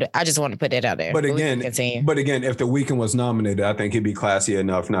just wanted to put that out there. But again, if The Weeknd was nominated, I think he'd be classy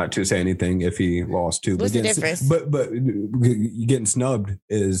enough not to say anything if he lost too. What's the difference? But getting snubbed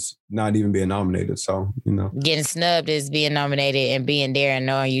is not even being nominated. So, you know. Getting snubbed is being nominated and being there and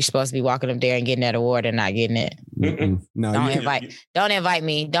knowing you're supposed to be walking up there and getting that award and not getting it. No, don't invite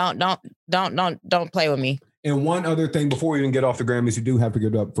me. Don't play with me. And one other thing, before we even get off the Grammys, you do have to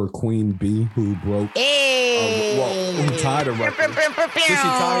give it up for Queen Bee, who broke. Who tied a record. Did she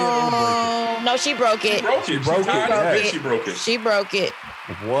tie it or break it? No, she broke it. She broke it.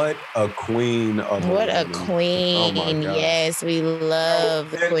 What a queen of What a queen. Oh my God. Yes, we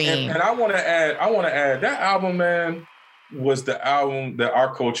love the queen. And I want to add that album, man, was the album that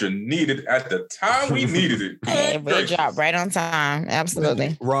our culture needed at the time we needed it. It dropped right on time.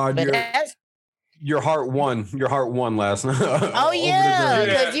 Absolutely. Rod, your heart won last night. Oh yeah,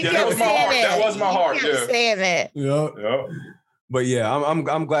 because you kept saying it. That was my heart. You kept saying it. Yeah. But yeah,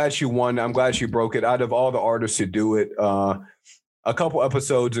 I'm glad she won. I'm glad she broke it. Out of all the artists who do it, a couple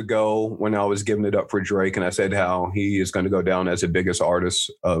episodes ago when I was giving it up for Drake, and I said how he is going to go down as the biggest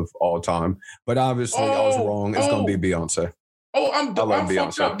artist of all time. But obviously, I was wrong. It's going to be Beyonce. I'm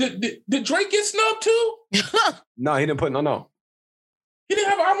Beyonce. Did Drake get snubbed too? No, he didn't put no. He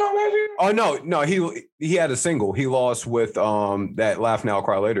didn't have an album last year? Oh no, he had a single. He lost with that Laugh Now,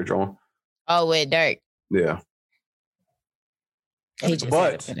 Cry Later, John. Oh, with Dirk. Yeah. He just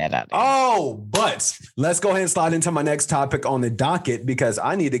but put that out there. But let's go ahead and slide into my next topic on the docket because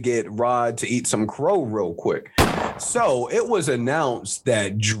I need to get Rod to eat some crow real quick. So it was announced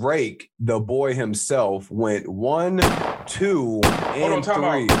that Drake, the boy himself, went 1, 2, and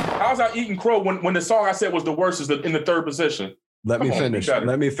 3. How's I eating crow when the song I said was the worst is in the 3rd position? Let me finish.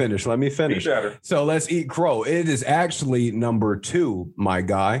 So let's eat crow. It is actually number 2, my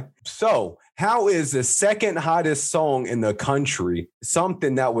guy. So how is the second hottest song in the country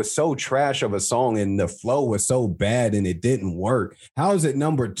something that was so trash of a song and the flow was so bad and it didn't work? How is it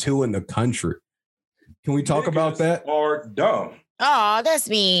number 2 in the country? Can we talk about that? Are dumb. Oh, that's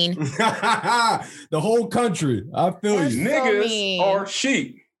mean. The whole country. I feel That's you. so Niggas mean. are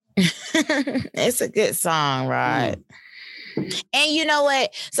sheep. It's a good song, Rod. And you know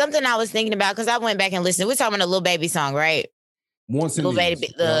what? Something I was thinking about, because I went back and listened. We're talking about a Lil Baby song, right? Once in Lil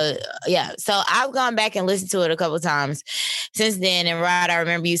Baby, yeah. So I've gone back and listened to it a couple times since then. And Rod, I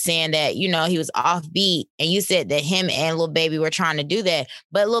remember you saying that, you know, he was offbeat, and you said that him and Lil Baby were trying to do that.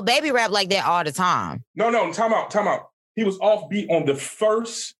 But Lil Baby rap like that all the time. No, time out. He was offbeat on the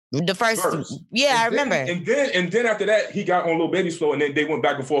first verse. Yeah, I remember. And then after that, he got on Lil Baby's flow, and then they went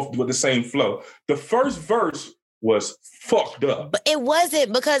back and forth with the same flow. The first verse was fucked up. But it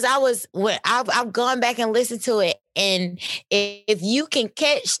wasn't, because I've gone back and listened to it, and if you can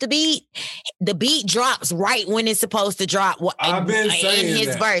catch the beat drops right when it's supposed to drop. I've been saying in his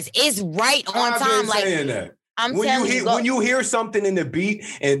that. verse. It's right on time. I've been saying that. I'm when telling you you, when you hear something in the beat,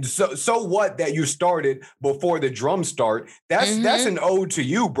 and so what that you started before the drums start, that's an ode to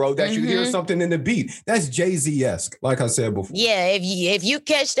you, bro. That you hear something in the beat. That's Jay-Z-esque, like I said before. Yeah, if you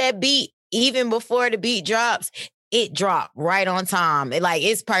catch that beat even before the beat drops, it dropped right on time.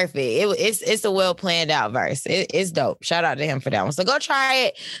 It's perfect. It's a well planned out verse. It's dope. Shout out to him for that one. So go try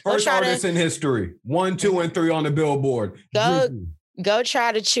it. First artist in history. 1, 2, and 3 on the Billboard. Go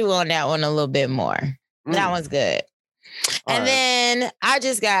try to chew on that one a little bit more. That one's good. And then I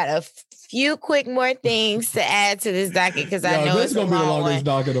just got a few quick more things to add to this docket, because I know it's gonna be the longest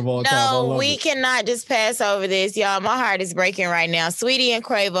docket of all time. No, we cannot just pass over this, y'all. My heart is breaking right now. Sweetie and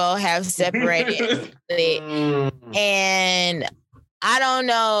Quavo have separated, and I don't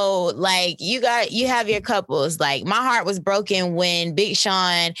know. Like, you have your couples. Like, my heart was broken when Big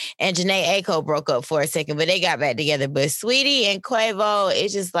Sean and Janae Aiko broke up for a second, but they got back together. But Sweetie and Quavo,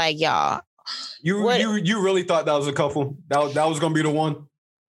 it's just like, y'all. You really thought that was a couple? That was gonna be the one?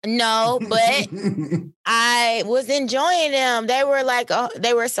 No, but I was enjoying them. They were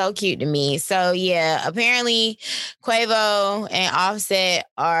they were so cute to me. So yeah, apparently Quavo and Offset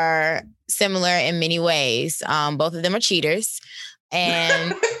are similar in many ways. Both of them are cheaters,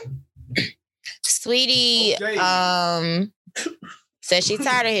 and Sweetie said she's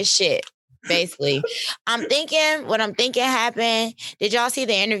tired of his shit. Basically, what I'm thinking happened. Did y'all see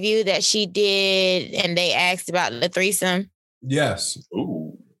the interview that she did, and they asked about the threesome? Yes.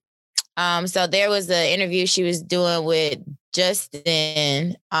 Ooh. So there was an interview she was doing with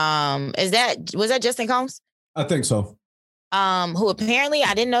Justin. Was that Justin Combs? I think so. Who apparently,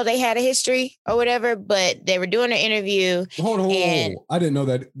 I didn't know they had a history or whatever, but they were doing an interview. Hold on. I didn't know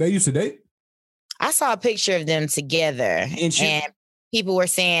that they used to date. I saw a picture of them together, and people were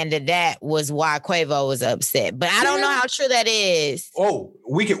saying that was why Quavo was upset, but I don't know how true that is. Oh,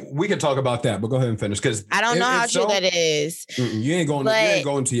 we can talk about that, but go ahead and finish, because I don't know how true that is. You ain't going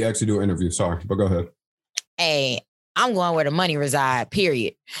until you actually do an interview. Sorry, but go ahead. Hey, I'm going where the money reside.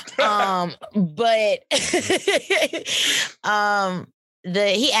 Period. But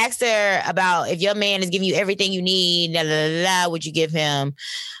he asked her about, if your man is giving you everything you need, would you give him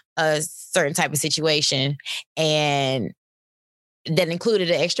a certain type of situation? And that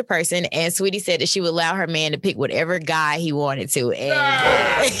included an extra person, and Sweetie said that she would allow her man to pick whatever guy he wanted to. And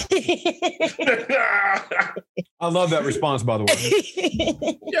I love that response, by the way.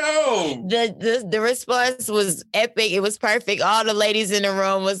 Yo, the response was epic. It was perfect. All the ladies in the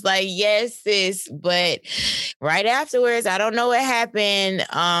room was like, "Yes, sis." But right afterwards, I don't know what happened.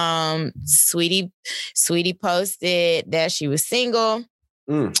 Sweetie posted that she was single.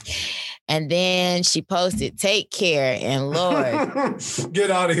 And then she posted, "Take care," and Lord,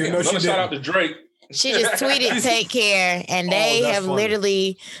 get out of here. No, she didn't. Shout out to Drake. She just tweeted, "Take care," and they have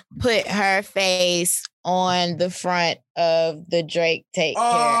literally put her face on the front of the Drake "Take Care."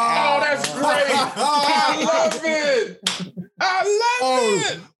 Oh, that's great! I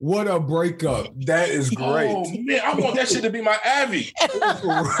love it. What a breakup! That is great. Oh man, I want that shit to be my Abby. For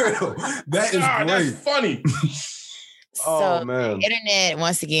real, that is great. That's funny. So man, internet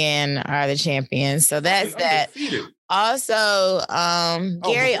once again are the champions. So that's that. Also,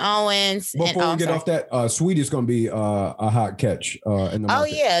 Gary Owens. Before we get off that, Sweetie's gonna be a hot catch in the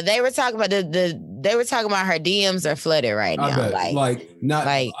market. Yeah, they were talking about they were talking about her DMs are flooded right now.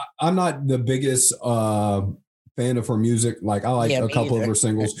 I'm not the biggest fan of her music. Like, I like a couple of her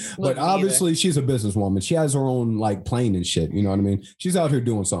singles, but obviously she's a businesswoman. She has her own like plane and shit. You know what I mean? She's out here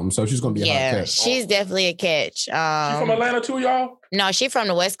doing something, so she's gonna be a hot catch. She's definitely a catch. She from Atlanta too, y'all? No, she's from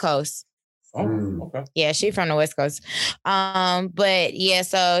the West Coast. Oh, okay. Yeah, she's from the West Coast. But yeah,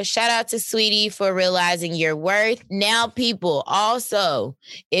 so shout out to Sweetie for realizing your worth. Now, people, also,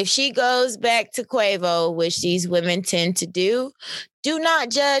 if she goes back to Quavo, which these women tend to do not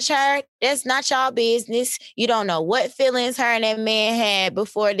judge her. That's not y'all business. You don't know what feelings her and that man had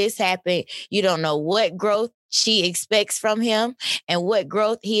before this happened. You don't know what growth she expects from him and what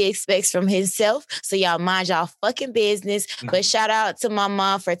growth he expects from himself. So y'all mind y'all fucking business. But shout out to my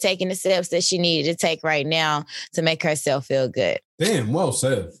mom for taking the steps that she needed to take right now to make herself feel good. Damn, well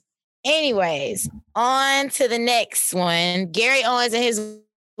said. Anyways, on to the next one. Gary Owens and his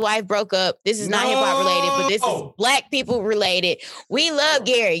wife broke up. This is not hip-hop related, but this is Black people related. We love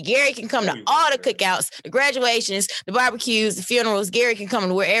Gary. Gary can come to all the cookouts, the graduations, the barbecues, the funerals. Gary can come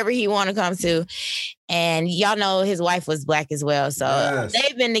to wherever he want to come to. And y'all know his wife was Black as well. So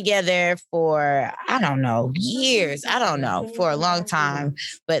they've been together for, I don't know, years. I don't know, for a long time.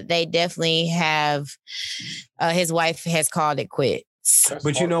 But they definitely have, his wife has called it quits.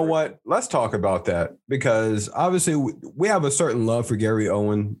 But you know what? Let's talk about that, because obviously we have a certain love for Gary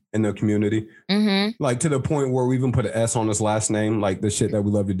Owen in the community, like to the point where we even put an S on his last name, like the shit that we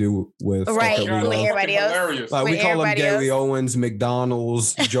love to do with everybody else. Like we call him Gary Owens,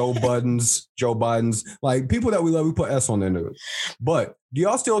 McDonald's, Joe Biden's, like people that we love. We put S on their name. But do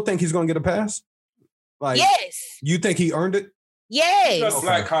y'all still think he's gonna get a pass? Like, yes. You think he earned it? Yes.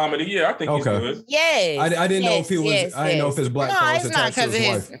 Black comedy. Yeah, I think he's good. Yes. I didn't know if he was. I didn't know if his black card was attached to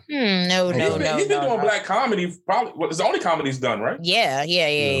his wife. No. He's been doing black comedy. Probably. Well, it's the only comedy he's done, right? Yeah.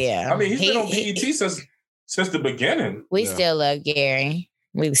 I mean, he's been on BET since the beginning. We still love Gary.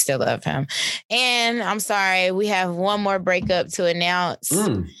 We still love him. And I'm sorry, we have one more breakup to announce.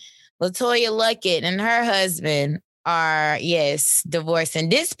 LaToya Luckett and her husband are divorcing.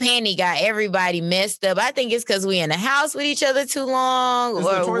 This panty got everybody messed up. I think it's because we in the house with each other too long. Is or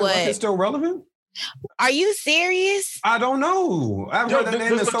LaToya what? Luckett still relevant? Are you serious? I don't know. I've heard that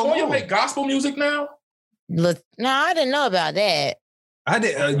name in so long. Does LaToya make gospel music now? No, I didn't know about that. I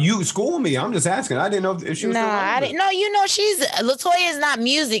did. You school me. I'm just asking. I didn't know if she was. No, I didn't. No, you know, LaToya is not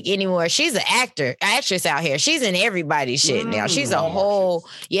music anymore. She's an actress out here. She's in everybody's shit now. She's a whole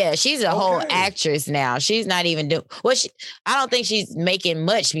actress now. She's not even doing I don't think she's making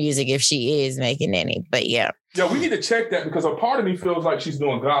much music, if she is making any. But yeah. Yeah, we need to check that, because a part of me feels like she's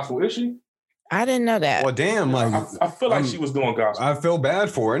doing gospel. Is she? I didn't know that. Well, damn, like I feel like she was doing gospel. I feel bad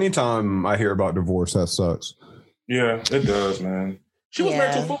for her. Anytime I hear about divorce, that sucks. Yeah, it does, man. She was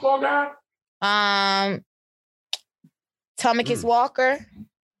married to a football guy? Tomicus Walker.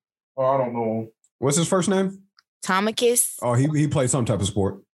 Oh, I don't know. What's his first name? Tomicus. Oh, he plays some type of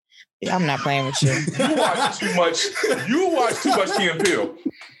sport. I'm not playing with you. You watch too much Key and Peele.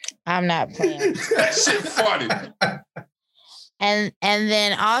 I'm not playing. That shit funny. And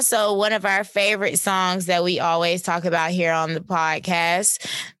then also one of our favorite songs that we always talk about here on the podcast,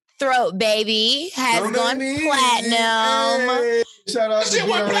 Throat Baby, has gone platinum. Hey, shout out to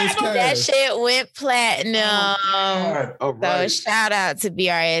BRS Cash. That shit went platinum. Right. So shout out to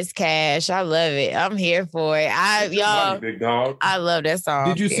BRS Cash. I love it. I'm here for it. Big dog. I love that song.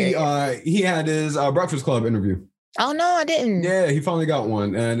 Did you see he had his Breakfast Club interview? Oh no, I didn't. Yeah, he finally got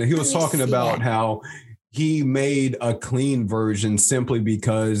one. And he was talking about how he made a clean version simply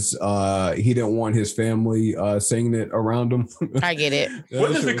because he didn't want his family singing it around him. I get it.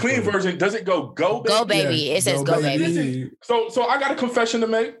 What is the clean version? Does it go baby? Go baby. Yeah, it says go baby. So I got a confession to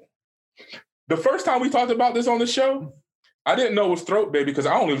make. The first time we talked about this on the show, I didn't know it was Throat Baby because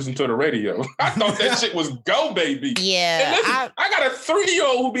I only listened to the radio. I thought that shit was Go Baby. Yeah. And listen, I got a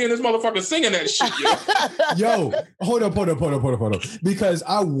 3-year-old who be in this motherfucker singing that shit. Yo, hold up. Because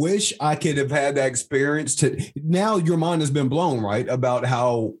I wish I could have had that experience now your mind has been blown, right? About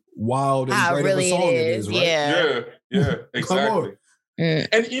how wild and great really of a song it is, right? Yeah, exactly.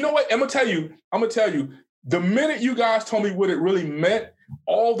 And you know what? I'm gonna tell you, the minute you guys told me what it really meant,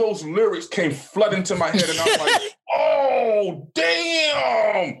 all those lyrics came flooding to my head, and I was like, oh,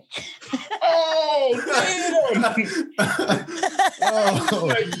 damn.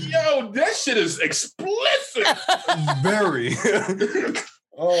 Like, yo, that shit is explicit. Very.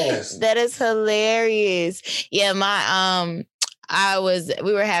 That is hilarious. Yeah,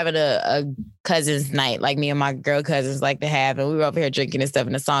 we were having a cousin's night, like me and my girl cousins like to have, and we were over here drinking and stuff,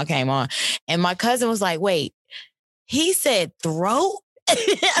 and the song came on, and my cousin was like, wait, he said throat? And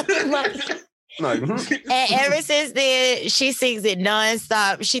ever since then, she sings it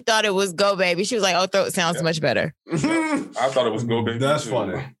nonstop. She thought it was Go Baby. She was like, oh, throat sounds much better. I thought it was Go Baby. That's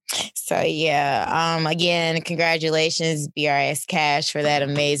funny. So yeah, again, congratulations, BRS Cash, for that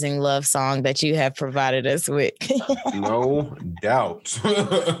amazing love song that you have provided us with. No doubt.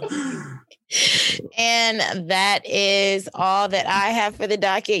 And that is all that I have for the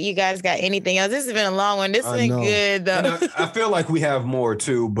docket. You guys got anything else? This has been a long one. This has been good, though. And I feel like we have more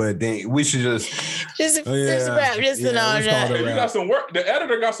too, but then we should just wrap. You got some work. The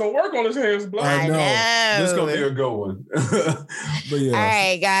editor got some work on his hands, bro. I know. This is gonna be a good one. But yeah. All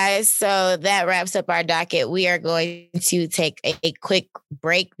right, guys. So that wraps up our docket. We are going to take a quick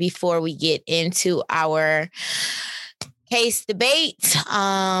break before we get into our case debate. This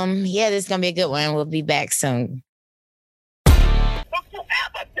is gonna be a good one. We'll be back soon. Don't you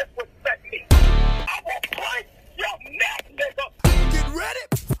ever disrespect me. I will break your neck, nigga. Get ready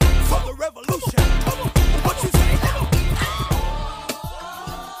for the revolution. Come on. What you say now?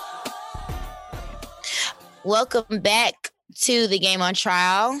 Welcome back to the Game on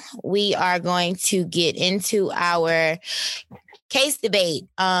Trial. We are going to get into our case debate.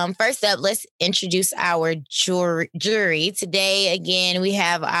 First up, let's introduce our jury. Today, again, we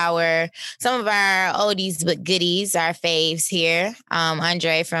have some of our oldies but goodies, our faves here.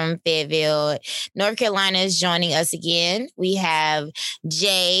 Andre from Fayetteville, North Carolina is joining us again. We have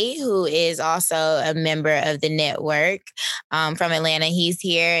Jay, who is also a member of the network from Atlanta. He's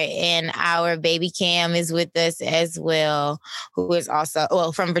here. And our baby Cam is with us as well, who is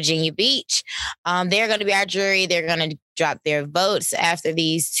also from Virginia Beach. They're going to be our jury. They're going to drop their votes after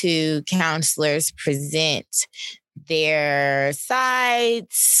these two counselors present their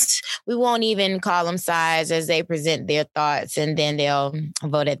sides. We won't even call them sides as they present their thoughts, and then they'll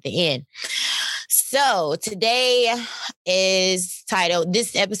vote at the end. So today this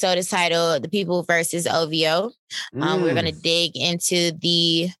episode is titled The People versus OVO. We're going to dig into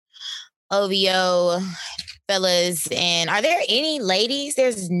the OVO fellas. And are there any ladies?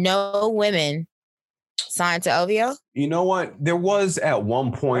 There's no women signed to OVO? You know what? There was at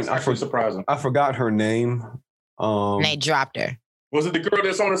one point. That's actually surprising. I forgot her name. And they dropped her. Was it the girl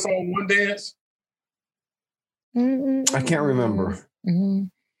that's on the song One Dance? Mm-hmm. I can't remember. Mm-hmm.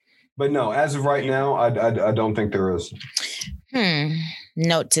 But no, as of right now, I don't think there is.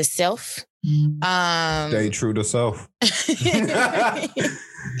 Note to self. Stay true to self.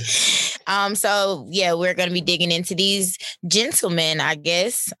 So yeah, we're going to be digging into these gentlemen, I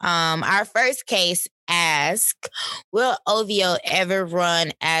guess. Our first case asks, will OVO ever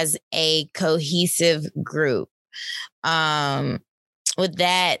run as a cohesive group? With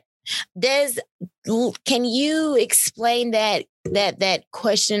that, can you explain that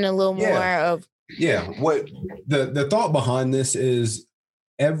question a little more? What the thought behind this is,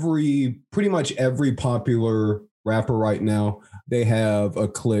 pretty much every popular rapper right now, they have a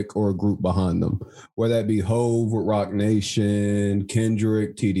clique or a group behind them, whether that be Hove with Rock Nation,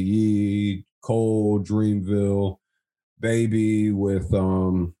 Kendrick, TDE, Cole, Dreamville, Baby with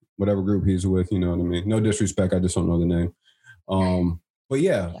whatever group he's with, you know what I mean? No disrespect, I just don't know the name. But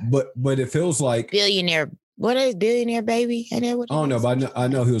yeah, but it feels like Billionaire. What is Billionaire Baby? I don't know, but I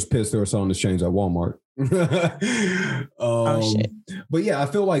know he was pissed they were selling his chains at Walmart. Shit. But yeah, I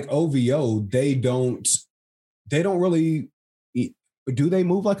feel like OVO, they don't really do they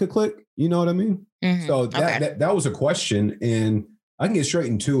move like a clique? You know what I mean? Mm-hmm. So that was a question, and I can get straight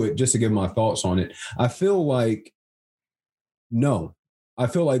into it just to give my thoughts on it. I feel like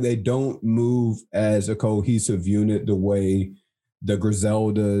they don't move as a cohesive unit the way the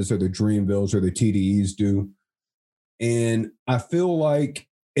Griseldas or the Dreamvilles or the TDEs do. And I feel like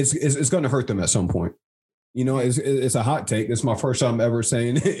it's going to hurt them at some point. You know, it's a hot take. It's my first time ever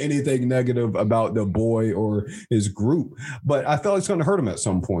saying anything negative about the boy or his group, but I feel it's going to hurt him at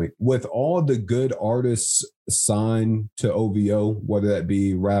some point. With all the good artists signed to OVO, whether that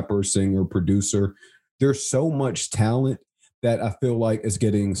be rapper, singer, producer, there's so much talent that I feel like is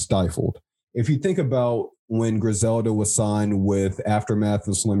getting stifled. If you think about when Griselda was signed with Aftermath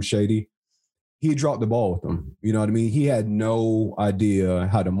and Slim Shady, he dropped the ball with them. You know what I mean? He had no idea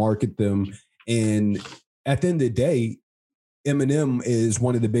how to market them. And at the end of the day, Eminem is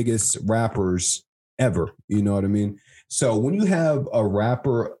one of the biggest rappers ever. You know what I mean? So when you have a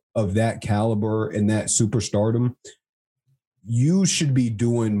rapper of that caliber and that superstardom, you should be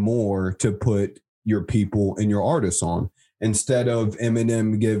doing more to put your people and your artists on. Instead of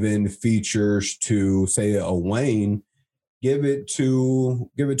Eminem giving features to, say, a Wayne, give it to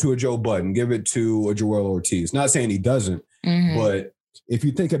a Joe Budden, give it to a Joel Ortiz. Not saying he doesn't, but if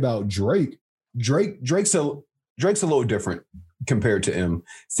you think about Drake's a little different compared to M,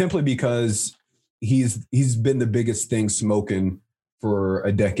 simply because he's been the biggest thing smoking for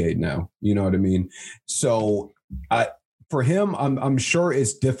a decade now. You know what I mean? So for him, I'm sure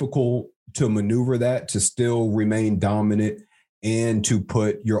it's difficult to maneuver that, to still remain dominant and to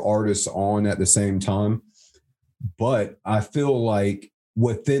put your artists on at the same time. But I feel like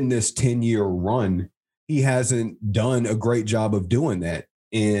within this 10-year run, he hasn't done a great job of doing that.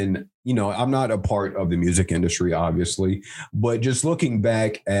 And, you know, I'm not a part of the music industry, obviously, but just looking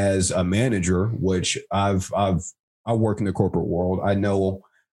back as a manager, which I work in the corporate world, I know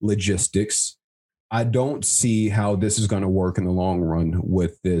logistics. I don't see how this is going to work in the long run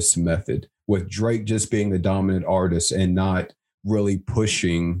with this method, with Drake just being the dominant artist and not really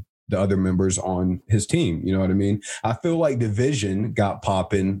pushing the other members on his team. You know what I mean? I feel like Division got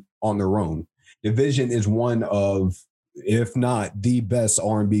popping on their own. Division is one of, if not the best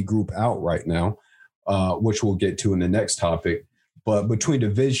R&B group out right now, which we'll get to in the next topic. But between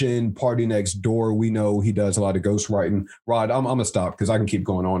Division, Party Next Door, we know he does a lot of ghostwriting. Rod, I'm going to stop because I can keep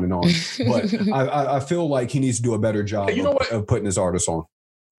going on and on. But I feel like he needs to do a better job of putting his artists on.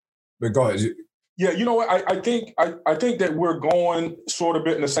 But go ahead. Yeah, you know what? I think that we're going sort of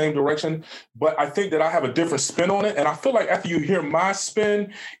bit in the same direction, but I think that I have a different spin on it. And I feel like after you hear my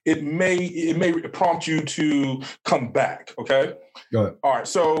spin, it may prompt you to come back. Okay. Go ahead. All right.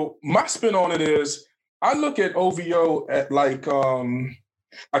 So my spin on it is I look at OVO at like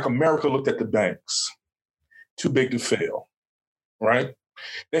America looked at the banks, too big to fail, right?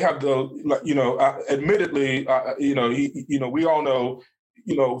 They have admittedly, we all know.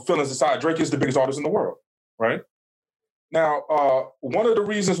 Feelings aside, Drake is the biggest artist in the world, right? Now, one of the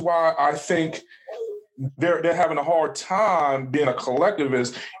reasons why I think they're having a hard time being a collective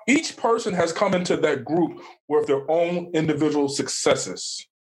is each person has come into that group with their own individual successes,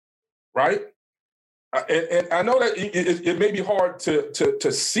 right? And I know that it may be hard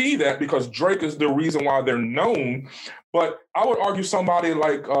to see that because Drake is the reason why they're known, but I would argue somebody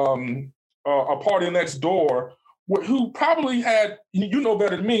like a Party Next Door, who probably had, you know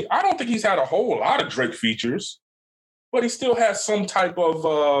better than me, I don't think he's had a whole lot of Drake features, but he still has some type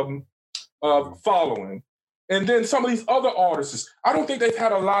of following. And then some of these other artists, I don't think they've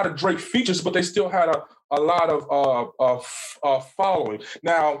had a lot of Drake features, but they still had a lot of following.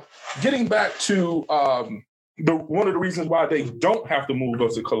 Now, getting back to one of the reasons why they don't have to move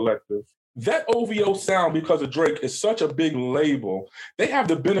as a collective, that OVO sound, because of Drake, is such a big label. They have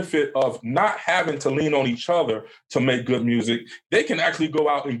the benefit of not having to lean on each other to make good music. They can actually go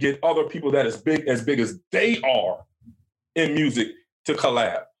out and get other people that as big as they are in music to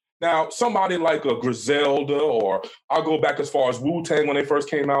collab. Now, somebody like a Griselda, or I'll go back as far as Wu-Tang when they first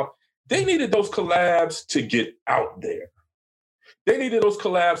came out, they needed those collabs to get out there. They needed those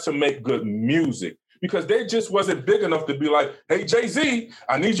collabs to make good music, because they just wasn't big enough to be like, hey, Jay-Z,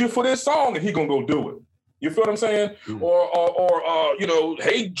 I need you for this song, and he gonna go do it. You feel what I'm saying? Mm-hmm. Or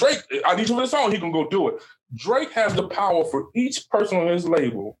hey, Drake, I need you for this song, he gonna go do it. Drake has the power for each person on his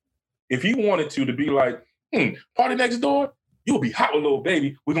label, if he wanted to be like, Party Next Door, you'll be hot with Lil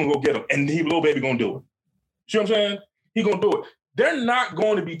Baby, we're gonna go get him, and Lil Baby gonna do it. See what I'm saying? He gonna do it. They're not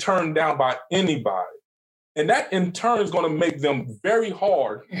going to be turned down by anybody. And that, in turn, is going to make them very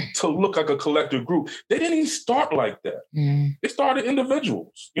hard to look like a collective group. They didn't even start like that. Mm. They started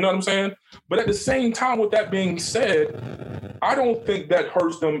individuals. You know what I'm saying? But at the same time, with that being said, I don't think that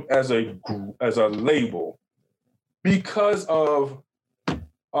hurts them as a label because of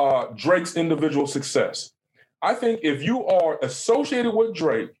Drake's individual success. I think if you are associated with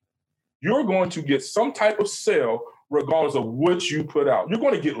Drake, you're going to get some type of sale regardless of what you put out. You're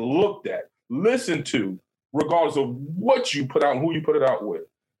going to get looked at, listened to, regardless of what you put out and who you put it out with.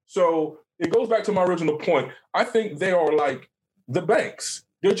 So it goes back to my original point. I think they are like the banks.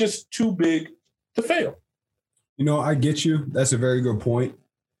 They're just too big to fail. You know, I get you. That's a very good point,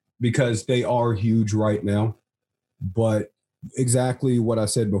 because they are huge right now. But exactly what I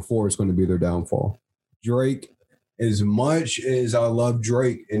said before is going to be their downfall. Drake, as much as I love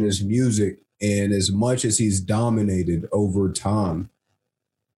Drake and his music, and as much as he's dominated over time,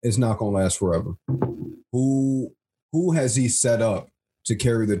 it's not going to last forever. Who has he set up to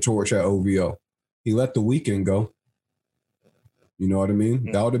carry the torch at OVO? He let The Weeknd go. You know what I mean?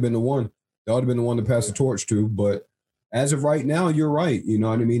 Mm-hmm. That would have been the one. That would have been the one to pass the torch to. But as of right now, you're right. You know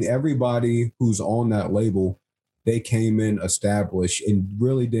what I mean? Everybody who's on that label, they came in established and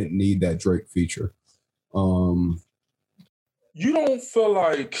really didn't need that Drake feature. You don't feel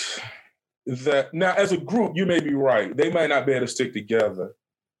like that now, as a group, you may be right. They might not be able to stick together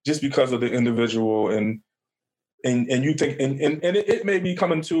just because of the individual, and you think and it may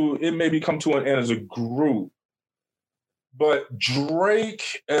come to an end as a group. But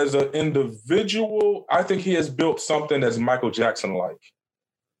Drake as an individual, I think he has built something that's Michael Jackson-like.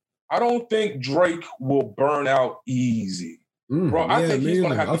 I don't think Drake will burn out easy. Bro, I think he's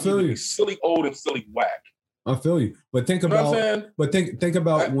gonna have to be silly old and silly whack. I feel you. But think about think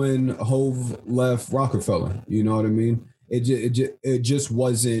about when Hov left Rockefeller. You know what I mean? It just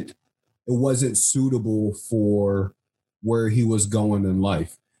wasn't suitable for where he was going in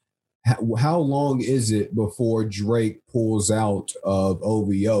life. How long is it before Drake pulls out of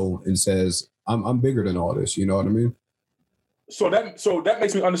OVO and says, I'm bigger than all this? You know what I mean? So that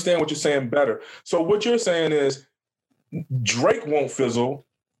makes me understand what you're saying better. So what you're saying is Drake won't fizzle,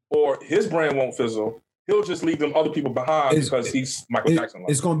 or his brand won't fizzle. He'll just leave them other people behind because he's Michael Jackson.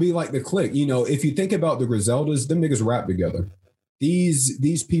 It's going to be like the Click. You know, if you think about the Griseldas, them niggas rap together.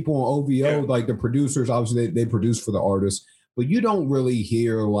 These people on OVO, like the producers, obviously they produce for the artists, but you don't really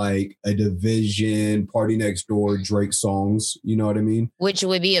hear like a Division, Party Next Door, Drake songs. You know what I mean? Which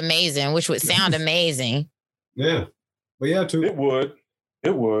would be amazing. Which would sound amazing. Yeah, but yeah, too. It would.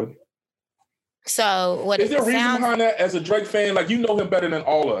 So what is there a reason behind that? As a Drake fan, like, you know him better than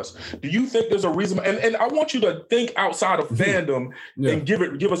all of us. Do you think there's a reason? And I want you to think outside of fandom and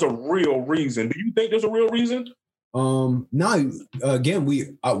give us a real reason. Do you think there's a real reason? No.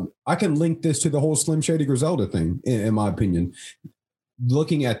 Again, I can link this to the whole Slim Shady Griselda thing, in my opinion.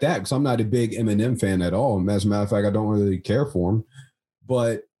 Looking at that, because I'm not a big Eminem fan at all. As a matter of fact, I don't really care for him.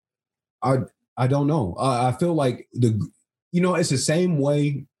 But I don't know. I feel like it's the same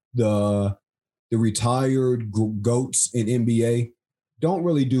way the retired GOATs in NBA don't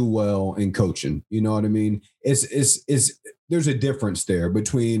really do well in coaching. You know what I mean? It's there's a difference there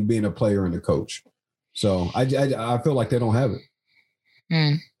between being a player and a coach. So I feel like they don't have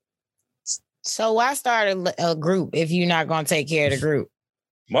it. So why start a group if you're not going to take care of the group?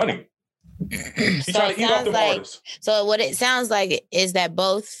 Money. So what it sounds like is that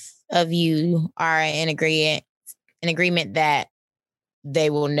both of you are in agreement that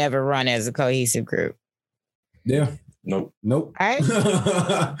they will never run as a cohesive group. Yeah. Nope. All right.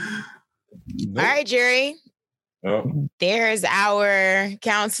 All right, Jerry. There's our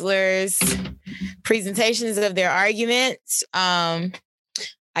counselors' presentations of their arguments.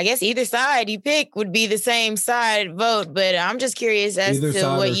 I guess either side you pick would be the same side vote, but I'm just curious as to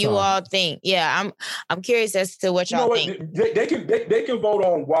what you all think. Yeah, I'm curious as to what y'all think. They can vote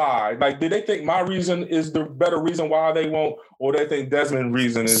on why. Like, do they think my reason is the better reason why they won't, or they think Desmond's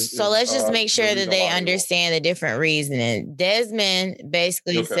reason is? So let's just make sure that they understand the different reasoning. Desmond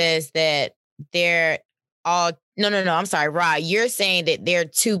basically says that they're all no. I'm sorry, Rod. You're saying that they're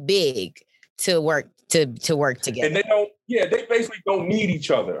too big to work together, and they don't. Yeah, they basically don't need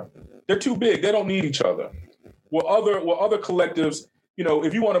each other. They're too big. They don't need each other. Well, other collectives,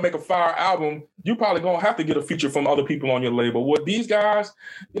 if you want to make a fire album, you're probably going to have to get a feature from other people on your label. With these guys,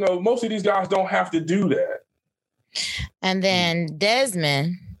 most of these guys don't have to do that. And then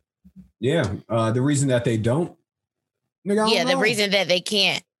Desmond. Yeah, the reason that they don't. Nigga, the reason that they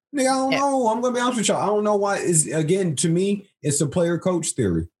can't. Nigga, I don't know. I'm going to be honest with y'all. I don't know why. Again, to me, it's a player-coach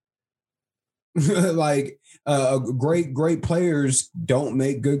theory. Like, great players don't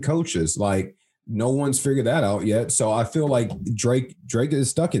make good coaches. Like, no one's figured that out yet. So I feel like Drake is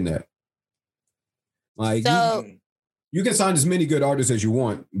stuck in that. Like, you can sign as many good artists as you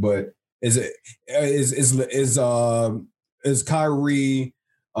want, but is Kyrie,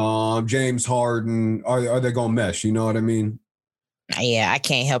 James Harden, are they gonna mesh? You know what I mean? Yeah, I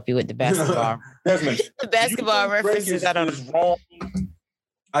can't help you with the basketball. Desmond, the basketball references. I don't know.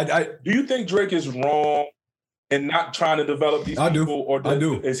 Do you think Drake is wrong in not trying to develop these people? Or I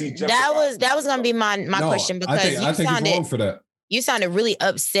do. Is he that was going to be my question, because I think he's wrong for that. You sounded really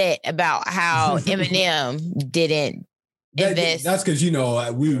upset about how Eminem didn't invest. That's because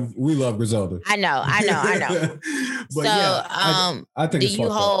we love Griselda. I know. But so, I think. Do you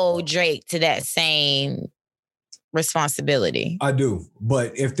hold Drake to that same responsibility? I do,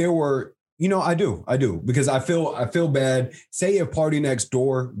 but if there were. I do, because I feel bad. Say if Party Next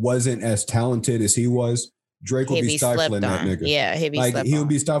Door wasn't as talented as he was, Drake would be stifling that nigga. Yeah, he'll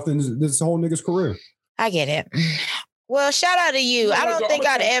be stifling this whole nigga's career. I get it. Well, shout out to you. I don't think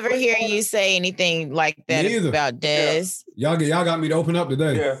I'd ever hear you say anything like that about Dez. Yeah. Y'all got me to open up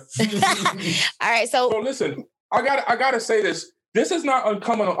today. Yeah. All right, so listen, I gotta say this. This is not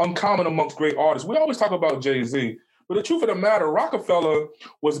uncommon amongst great artists. We always talk about Jay-Z. But the truth of the matter, Rockefeller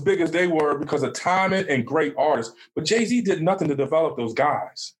was big as they were because of timing and great artists. But Jay-Z did nothing to develop those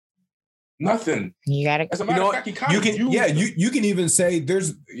guys. Nothing. You got to. As a matter of fact, he kind of used you can even say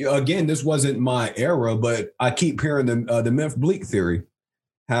this wasn't my era, but I keep hearing the Memphis Bleak theory,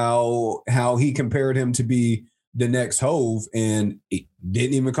 how he compared him to be the next Hove, and it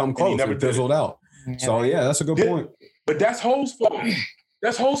didn't even come close. It fizzled out. So yeah, that's a good point. But that's Hove's fault.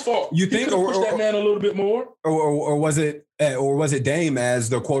 That's Ho's fault. You think, or push that man a little bit more, or was it Dame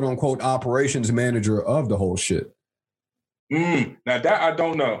as the quote unquote operations manager of the whole shit? Now that I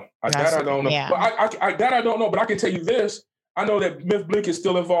don't know. I don't know. Yeah. But I don't know. But I can tell you this. I know that Myth Bleak is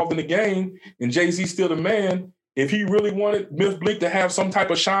still involved in the game, and Jay-Z's still the man. If he really wanted Myth Bleak to have some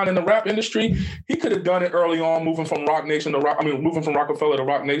type of shine in the rap industry, he could have done it early on, moving from moving from Rockefeller to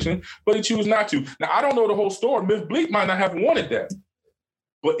Rock Nation, but he chose not to. Now, I don't know the whole story. Myth Bleak might not have wanted that,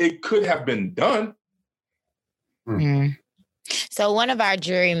 but it could have been done. Mm. So one of our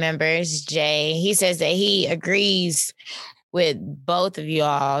jury members, Jay, he says that he agrees with both of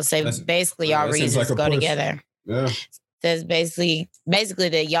y'all. So basically, y'all reasons go together. Yeah. Says basically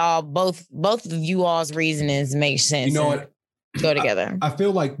that y'all both of you all's reasonings make sense. You know what? Go together. I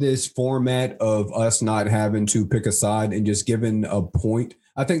feel like this format of us not having to pick a side and just giving a point,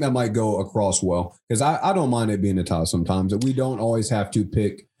 I think that might go across well. Because I don't mind it being a tie sometimes. That we don't always have to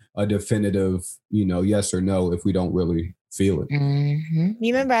pick a definitive, yes or no if we don't really feel it. Mm-hmm.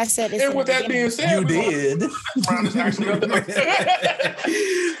 You remember I said this. And with that being said, you did.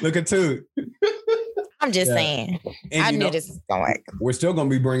 Look at two. I'm just saying. And I knew this was going to work. We're still going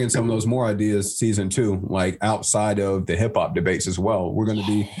to be bringing some of those more ideas season 2, like outside of the hip hop debates as well. We're going to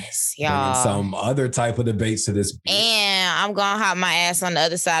be bringing some other type of debates to this. And I'm going to hop my ass on the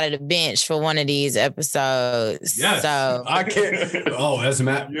other side of the bench for one of these episodes. Yes. So I can't. Oh, that's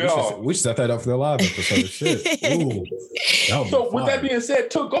Matt. Yeah. We should set that up for the live episode. Shit. Ooh. So with that being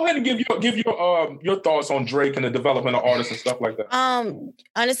said, go ahead and give your thoughts on Drake and the development of artists and stuff like that.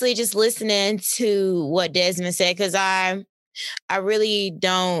 Honestly, just listening to what Desmond said, because I really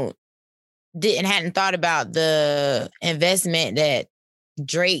hadn't thought about the investment that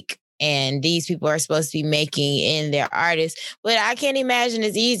Drake and these people are supposed to be making in their artists. But I can't imagine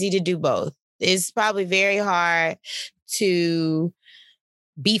it's easy to do both. It's probably very hard to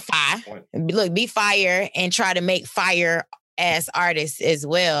be fire and try to make fire as artists as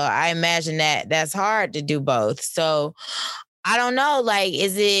well. I imagine that's hard to do both. So I don't know,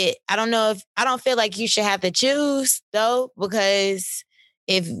 I don't feel like you should have to choose though, because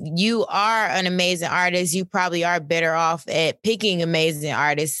if you are an amazing artist, you probably are better off at picking amazing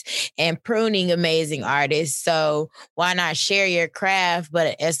artists and pruning amazing artists. So why not share your craft?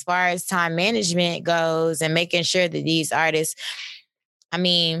 But as far as time management goes and making sure that these artists,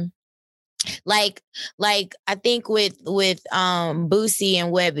 like I think with Boosie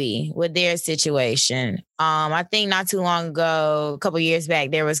and Webby with their situation. I think not too long ago, a couple years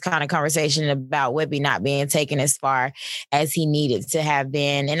back, there was kind of conversation about Webby not being taken as far as he needed to have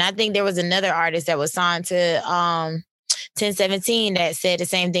been. And I think there was another artist that was signed to 1017 that said the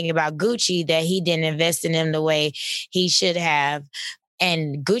same thing about Gucci, that he didn't invest in him the way he should have.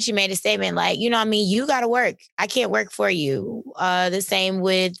 And Gucci made a statement like, you got to work. I can't work for you. The same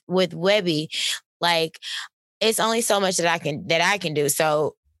with Webby. Like, it's only so much that I can do.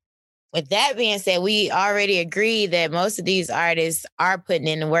 So with that being said, we already agree that most of these artists are putting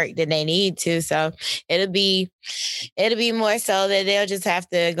in the work that they need to. So it'll be more so that they'll just have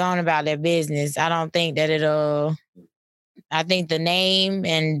to go on about their business. I don't think that I think the name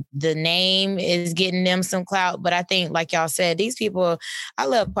is getting them some clout, but I think, like y'all said, these people, I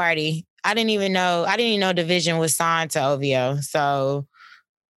love Party. I didn't even know Division was signed to OVO. So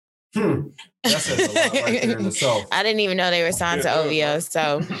that says a lot right there in itself. I didn't even know they were signed to OVO.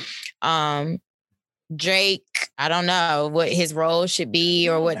 So Drake, I don't know what his role should be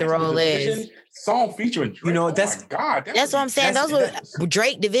or what the role is. Song featuring Drake. That's what I'm saying. Those were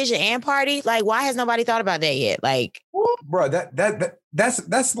Drake, Division, and Party. Like, why has nobody thought about that yet? Like, bro,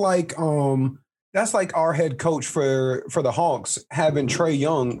 that's like our head coach for the Hawks having Trae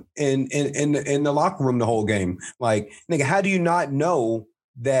Young in the locker room the whole game. Like, nigga, how do you not know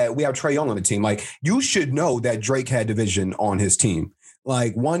that we have Trae Young on the team? Like, you should know that Drake had Division on his team.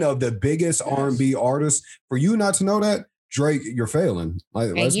 Like, one of the biggest R&B artists. For you not to know that, Drake, you're failing.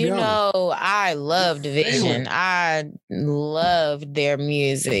 Like, and I love Division. I loved their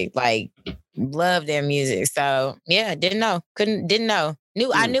music. Like, loved their music. So yeah, didn't know.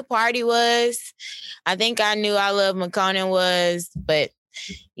 I knew Party was. I think I knew I Love McConan was, but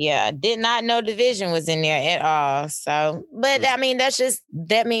yeah, did not know Division was in there at all. So, but that means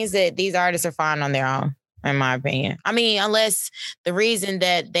that these artists are fine on their own, in my opinion. Unless the reason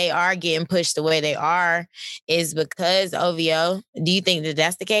that they are getting pushed the way they are is because OVO. Do you think that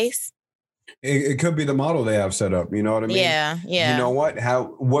that's the case? It could be the model they have set up. You know what I mean? Yeah. You know what?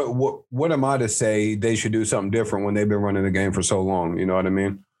 What am I to say they should do something different when they've been running the game for so long? You know what I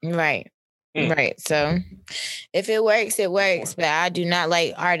mean? Right. Right. So if it works, it works. But I do not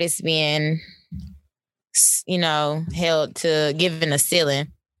like artists being, held to giving a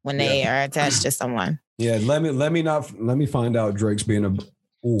ceiling when they are attached to someone. Yeah, let me find out Drake's being I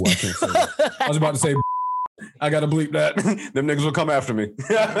can't say that. I was about to say I gotta bleep that. Them niggas will come after me.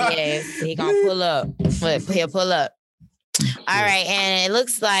 Yes, he gonna pull up. He'll pull up. All right, and it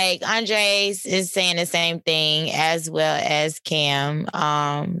looks like Andres is saying the same thing as well as Cam.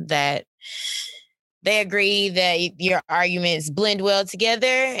 That they agree that your arguments blend well together,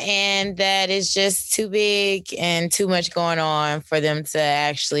 and that it's just too big and too much going on for them to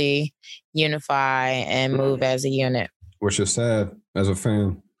actually unify and move as a unit. Which is sad as a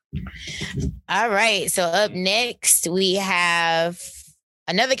fan. All right, so up next we have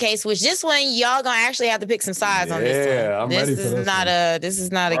another case, which this one y'all gonna actually have to pick some sides on this one. Yeah, I'm ready for this one. This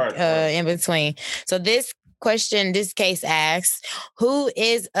is not a in between. So this case asks, who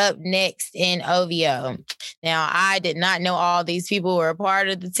is up next in OVO? Now, I did not know all these people were a part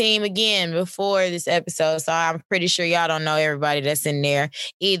of the team again before this episode, so I'm pretty sure y'all don't know everybody that's in there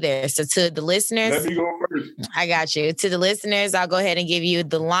either. So to the listeners, let me go first. I got you. To the listeners, I'll go ahead and give you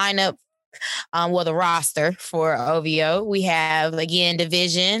the lineup. The roster for OVO. We have, again,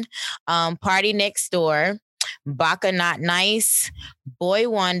 Division, Party Next Door, Baka Not Nice, Boy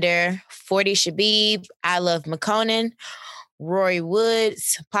Wonder, 40 Shabib, I Love McConan, Rory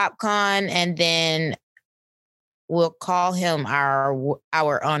Woods, Popcorn, and then we'll call him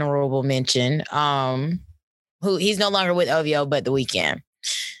our honorable mention. Who he's no longer with OVO, but The Weeknd.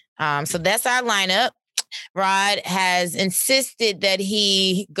 So that's our lineup. Rod has insisted that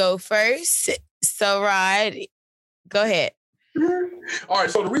he go first. So, Rod, go ahead. All right.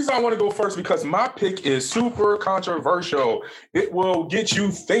 So the reason I want to go first because my pick is super controversial. It will get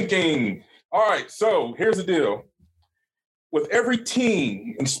you thinking. All right. So here's the deal. With every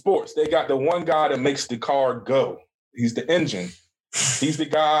team in sports, they got the one guy that makes the car go. He's the engine. He's the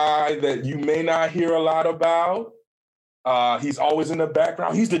guy that you may not hear a lot about. He's always in the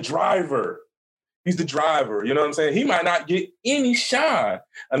background. He's the driver. He's the driver. You know what I'm saying? He might not get any shine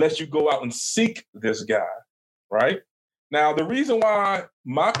unless you go out and seek this guy, right? Now, the reason why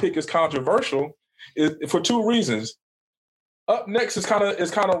my pick is controversial is for two reasons. Up next is kind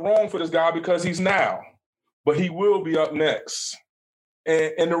of wrong for this guy because he's now, but he will be up next.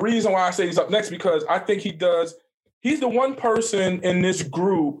 And the reason why I say he's up next because I think he's the one person in this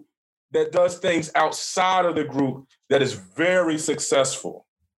group that does things outside of the group that is very successful,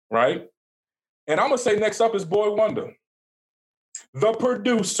 right? And I'm going to say next up is Boy Wonder, the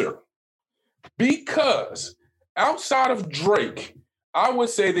producer. Because outside of Drake, I would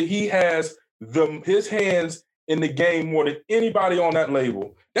say that he has his hands in the game more than anybody on that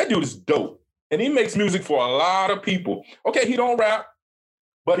label. That dude is dope. And he makes music for a lot of people. Okay, he don't rap,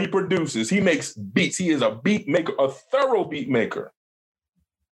 but he produces. He makes beats. He is a beat maker, a thorough beat maker.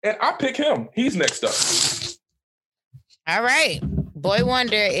 And I pick him. He's next up. All right. Boy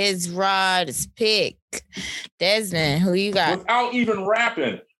Wonder is Rod's pick. Desmond, who you got? Without even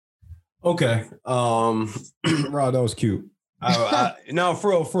rapping. Okay. Rod, that was cute. No,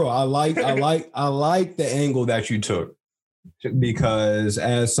 for real. I like the angle that you took. Because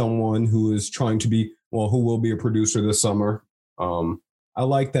as someone who is trying to be, who will be a producer this summer, I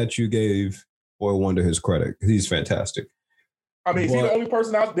like that you gave Boy Wonder his credit. He's fantastic. I mean, is he the only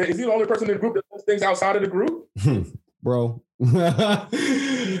person out there? Is he the only person in the group that does things outside of the group? Bro,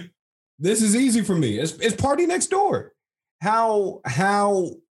 this is easy for me. It's Party Next Door. How?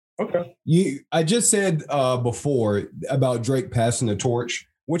 Okay. I just said before about Drake passing the torch,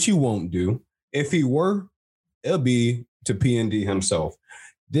 which he won't do. If he were, it'll be to P&D himself.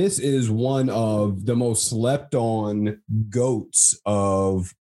 This is one of the most slept on GOATs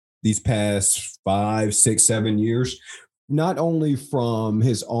of these past 5, 6, 7 years. Not only from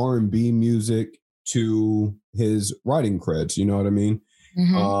his R&B music to his writing creds, you know what I mean?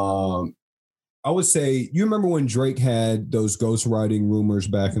 Mm-hmm. I would say, you remember when Drake had those ghostwriting rumors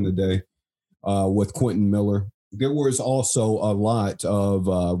back in the day with Quentin Miller? There was also a lot of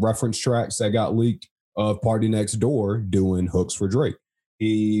reference tracks that got leaked of Party Next Door doing hooks for Drake.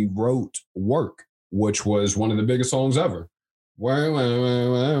 He wrote Work, which was one of the biggest songs ever.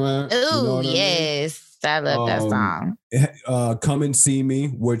 Oh, yes. I love that song. Come and See Me,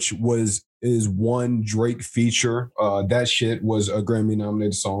 which is one Drake feature. That shit was a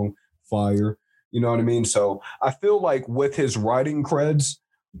Grammy-nominated song. Fire. You know what I mean? So I feel like with his writing creds,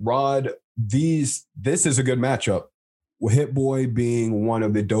 Rod, this is a good matchup. Hit Boy being one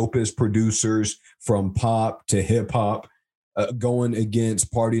of the dopest producers from pop to hip hop, going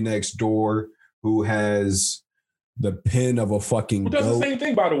against Party Next Door, who has the pen of a fucking goat. Who does the same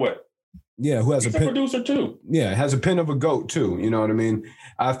thing, by the way. Yeah, who has He's a pen, producer too. Yeah, has a pen of a goat too. You know what I mean?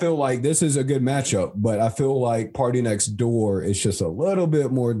 I feel like this is a good matchup, but I feel like Party Next Door is just a little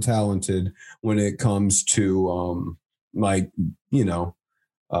bit more talented when it comes to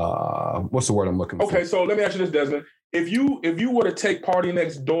what's the word I'm looking for? Okay, so let me ask you this, Desmond. If you were to take Party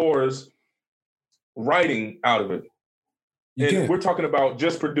Next Door's writing out of it, we're talking about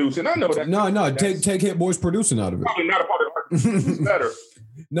just producing. I know that. No. Take Hit Boy's producing out of it. Probably not a part of it. Who's better?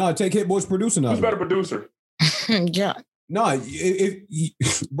 No, take Hit Boy's producing out of it. Who's better producer? Yeah. No,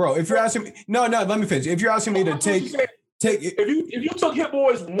 bro, if you're asking me, no, let me finish. If you're asking me to take, if you took Hit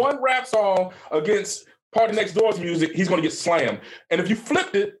Boy's one rap song against Party Next Door's music, he's going to get slammed. And if you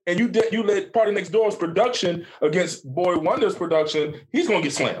flipped it and you let Party Next Door's production against Boy Wonder's production, he's going to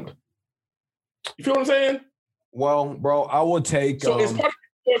get slammed. You feel what I'm saying? Well, bro, I will take. So it's Party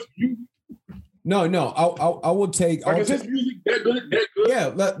Next Door's. No, I will take. Like, is his music that good? Yeah,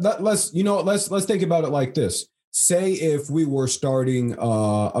 let's think about it like this. Say if we were starting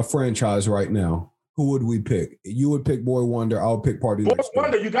a franchise right now, who would we pick? You would pick Boy Wonder. I'll pick Party Next Door. Boy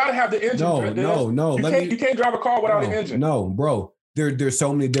Wonder, you gotta have the engine. No. You can't drive a car without an engine. No, bro. There's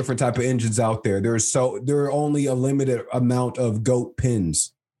so many different type of engines out there. There are only a limited amount of GOAT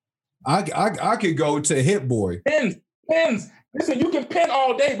pins. I could go to Hit Boy. Pins. Listen, you can pin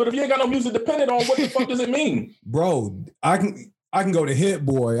all day, but if you ain't got no music dependent on, what the fuck does it mean? Bro, I can go to Hit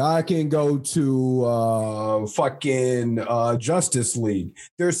Boy. I can go to fucking Justice League.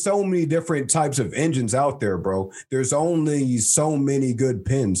 There's so many different types of engines out there, bro. There's only so many good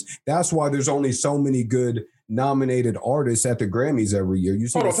pins. That's why there's only so many good nominated artists at the Grammys every year. You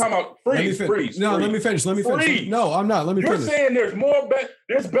see? Hold on, talking about freeze. No, let me finish. No, I'm not. Let me finish. You're saying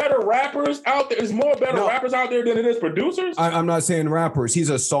there's better rappers out there. There's more better rappers out there than it is producers? I'm not saying rappers. He's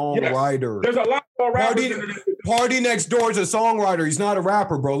a songwriter. Yes. There's a lot more rappers. Party Next Door is a songwriter. He's not a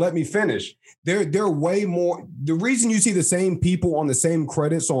rapper, bro. Let me finish. They're way more. The reason you see the same people on the same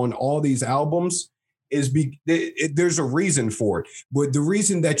credits on all these albums is there's a reason for it. But the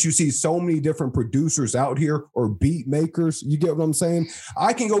reason that you see so many different producers out here or beat makers, you get what I'm saying?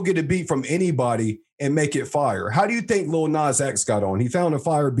 I can go get a beat from anybody and make it fire. How do you think Lil Nas X got on? He found a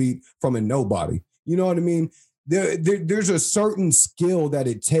fire beat from a nobody. You know what I mean? There's a certain skill that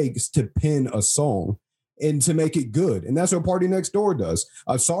it takes to pin a song and to make it good. And that's what Party Next Door does.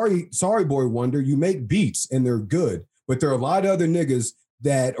 Sorry, Boy Wonder, you make beats and they're good, but there are a lot of other niggas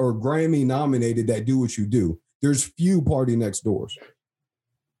that are Grammy nominated that do what you do. There's few Party Next Doors.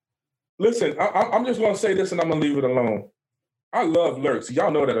 Listen, I'm just going to say this and I'm going to leave it alone. I love lyrics. Y'all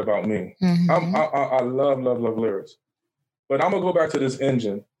know that about me. Mm-hmm. I love lyrics. But I'm going to go back to this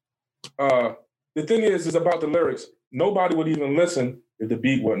engine. The thing is about the lyrics, nobody would even listen if the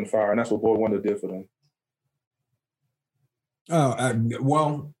beat wasn't fire. And that's what Boy Wonder did for them.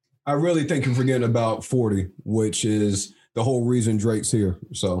 I really think you're forgetting about 40, which is the whole reason Drake's here.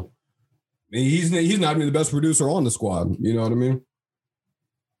 So he's not even the best producer on the squad. You know what I mean?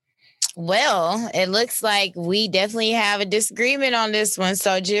 Well, it looks like we definitely have a disagreement on this one.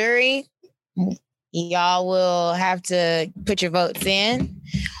 So, jury, y'all will have to put your votes in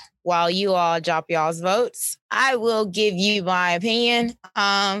while you all drop y'all's votes. I will give you my opinion.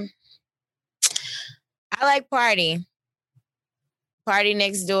 I like Party. Party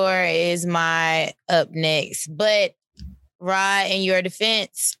Next Door is my up next. But Rod, in your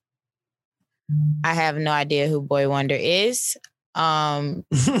defense, I have no idea who Boy Wonder is.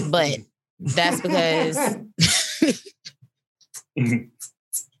 But that's because put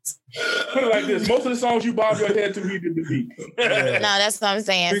it like this. Most of the songs you bob your head to, he did the beat. No, that's what I'm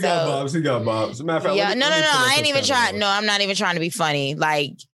saying. He got bobs. Matter of fact, yeah, no. I ain't even trying. No, I'm not even trying to be funny.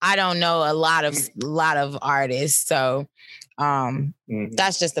 Like, I don't know a lot of artists, so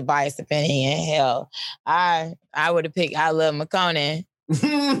that's just a biased opinion. Hell, I would have picked I Love McConan.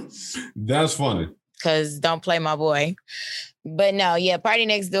 That's funny. Because don't play my boy. But no, yeah, Party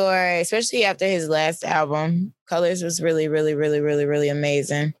Next Door, especially after his last album, Colors was really, really, really, really, really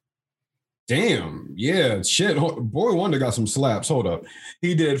amazing. Damn. Yeah, shit. Boy Wonder got some slaps. Hold up.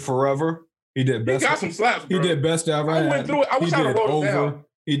 He did Forever. He did Best. He got some slaps, bro. He did Best Ever. I went through it. I wish I wrote it down.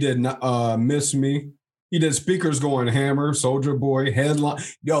 He did Miss Me. He did Speakers Going Hammer, Soldier Boy, Headline.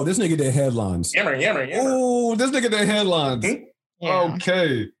 Yo, this nigga did headlines. Yammer. Oh, this nigga did headlines. Yeah.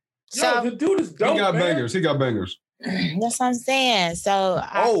 Okay. So the dude is dope. He got man. bangers. He got bangers. That's what I'm saying. So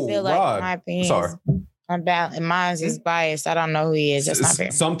I feel like my opinion about mine's is biased. I don't know who he is. That's not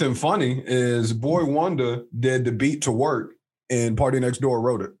fair. Something funny is Boy Wonder did the beat to Work and Party Next Door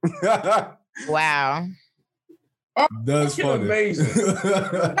wrote it. Wow. Oh, that's funny. Amazing.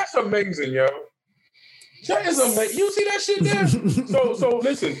 That's amazing, yo. That is amazing. You see that shit there? So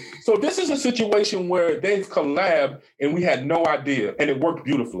listen. So this is a situation where they've collabed and we had no idea, and it worked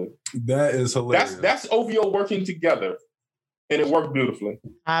beautifully. That is hilarious. That's OVO working together, and it worked beautifully.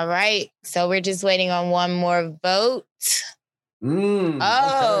 All right. So we're just waiting on one more vote.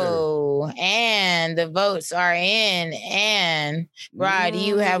 Oh, and the votes are in. And Rod,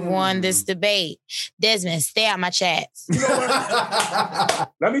 you have won this debate. Desmond, stay out my chats. You know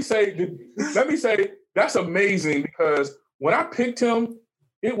what? Let me say, that's amazing because when I picked him,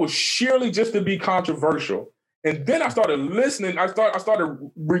 it was sheerly just to be controversial. And then I started listening. I started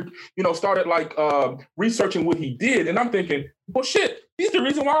researching what he did, and I'm thinking, well, shit, he's the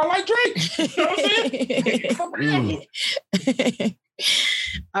reason why I like Drake. You know what I'm saying?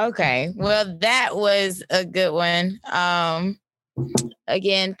 Okay, well, that was a good one.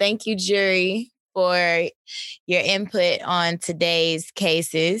 Again, thank you, jury, for your input on today's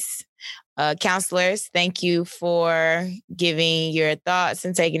cases. Counselors, thank you for giving your thoughts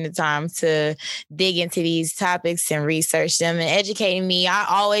and taking the time to dig into these topics and research them and educating me. I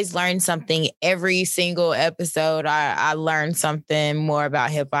always learn something every single episode. I learn something more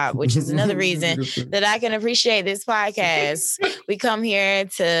about hip hop, which is another reason that I can appreciate this podcast. We come here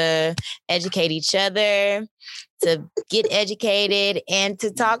to educate each other, to get educated, and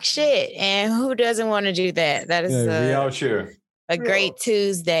to talk shit. And who doesn't want to do that? That is we out here. A great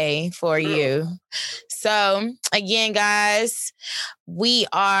Tuesday for you. So again, guys, we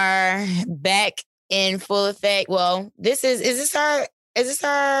are back in full effect. Well, is this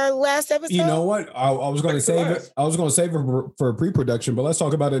our last episode? You know what? I was going to save it. I was going to save it for pre-production, but let's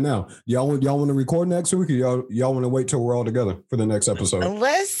talk about it now. Y'all want to record next week, or y'all want to wait till we're all together for the next episode?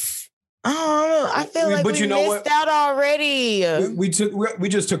 I feel like we missed out already. We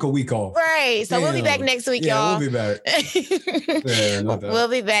just took a week off. Right. So we'll be back next week, y'all. We'll be back. We'll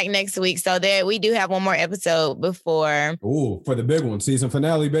be back next week. So there we do have one more episode before. Ooh, for the big one, season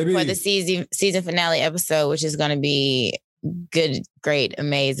finale, baby. For the season finale episode, which is going to be good, great,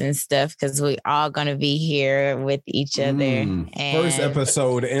 amazing stuff because we all going to be here with each other. And first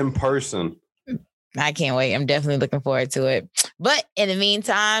episode in person. I can't wait. I'm definitely looking forward to it. But in the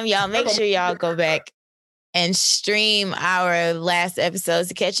meantime, y'all make sure y'all go back and stream our last episodes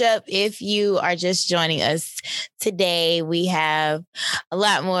to catch up. If you are just joining us today, we have a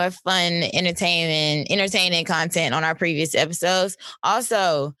lot more fun, entertaining content on our previous episodes.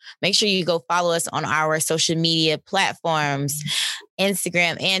 Also, make sure you go follow us on our social media platforms,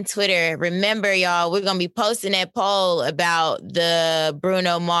 Instagram and Twitter. Remember, y'all, we're going to be posting that poll about the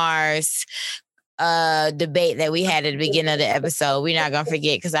Bruno Mars debate that we had at the beginning of the episode. We're not gonna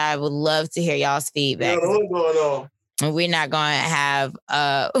forget because I would love to hear y'all's feedback. What's going on? We're not gonna have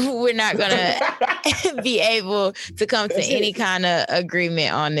we're not gonna be able to come to any kind of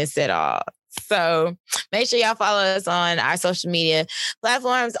agreement on this at all. So make sure y'all follow us on our social media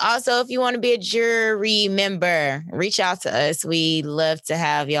platforms. Also, if you want to be a jury member, reach out to us. We love to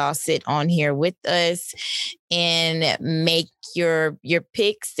have y'all sit on here with us and make your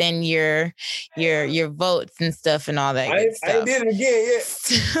picks and your votes and stuff and all that good stuff. I did it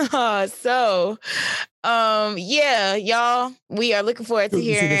again, yeah. So yeah, y'all, we are looking forward to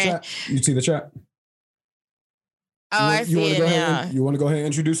hearing. You see the chat? Oh, I see it now. You want to go ahead and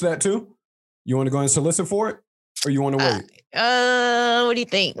introduce that too? You want to go ahead and solicit for it? Or you want to wait? What do you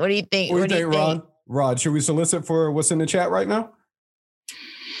think? What do you think, Rod? Rod, should we solicit for what's in the chat right now?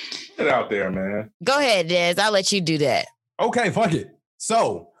 Get out there, man. Go ahead, Des. I'll let you do that. Okay, fuck it.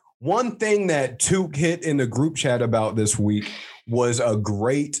 So one thing that Took hit in the group chat about this week was a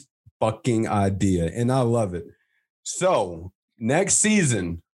great fucking idea, and I love it. So next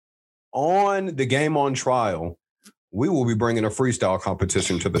season on the Game on Trial, we will be bringing a freestyle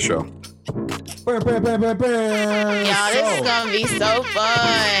competition to the show. Y'all, this is going to be so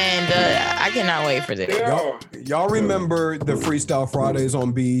fun. I cannot wait for this. Y'all remember the Freestyle Fridays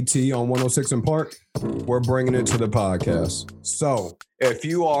on BET on 106 in Park? We're bringing it to the podcast. So if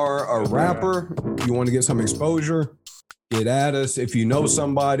you are a rapper, you want to get some exposure, get at us. If you know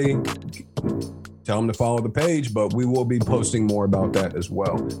somebody, tell them to follow the page, but we will be posting more about that as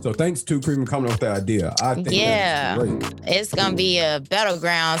well. So thanks to Cream for coming up with the idea. I think that's great. It's gonna be a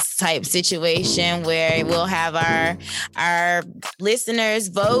battlegrounds type situation where we'll have our listeners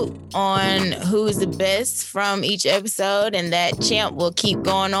vote on who's the best from each episode, and that champ will keep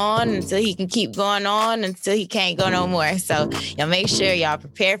going on until he can keep going on until he can't go no more. So y'all make sure y'all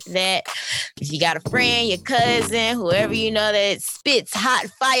prepare for that. If you got a friend, your cousin, whoever you know that spits hot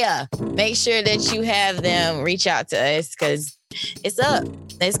fire, make sure that you have them reach out to us because it's up.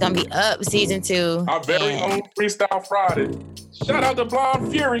 It's gonna be up season 2. Our very own Freestyle Friday. Shout out to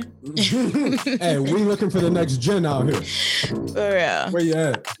Blonde Fury. Hey, we looking for the next gen out here. For real. Where you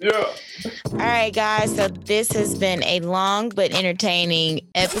at? Yeah. All right, guys. So this has been a long but entertaining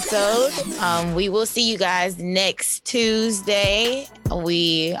episode. We will see you guys next Tuesday.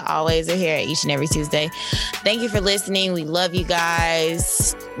 We always are here each and every Tuesday. Thank you for listening. We love you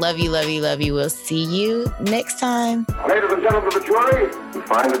guys. Love you, love you, love you. We'll see you next time. Ladies and gentlemen of the jury, we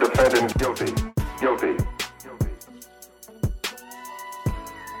find the defendant guilty. Guilty.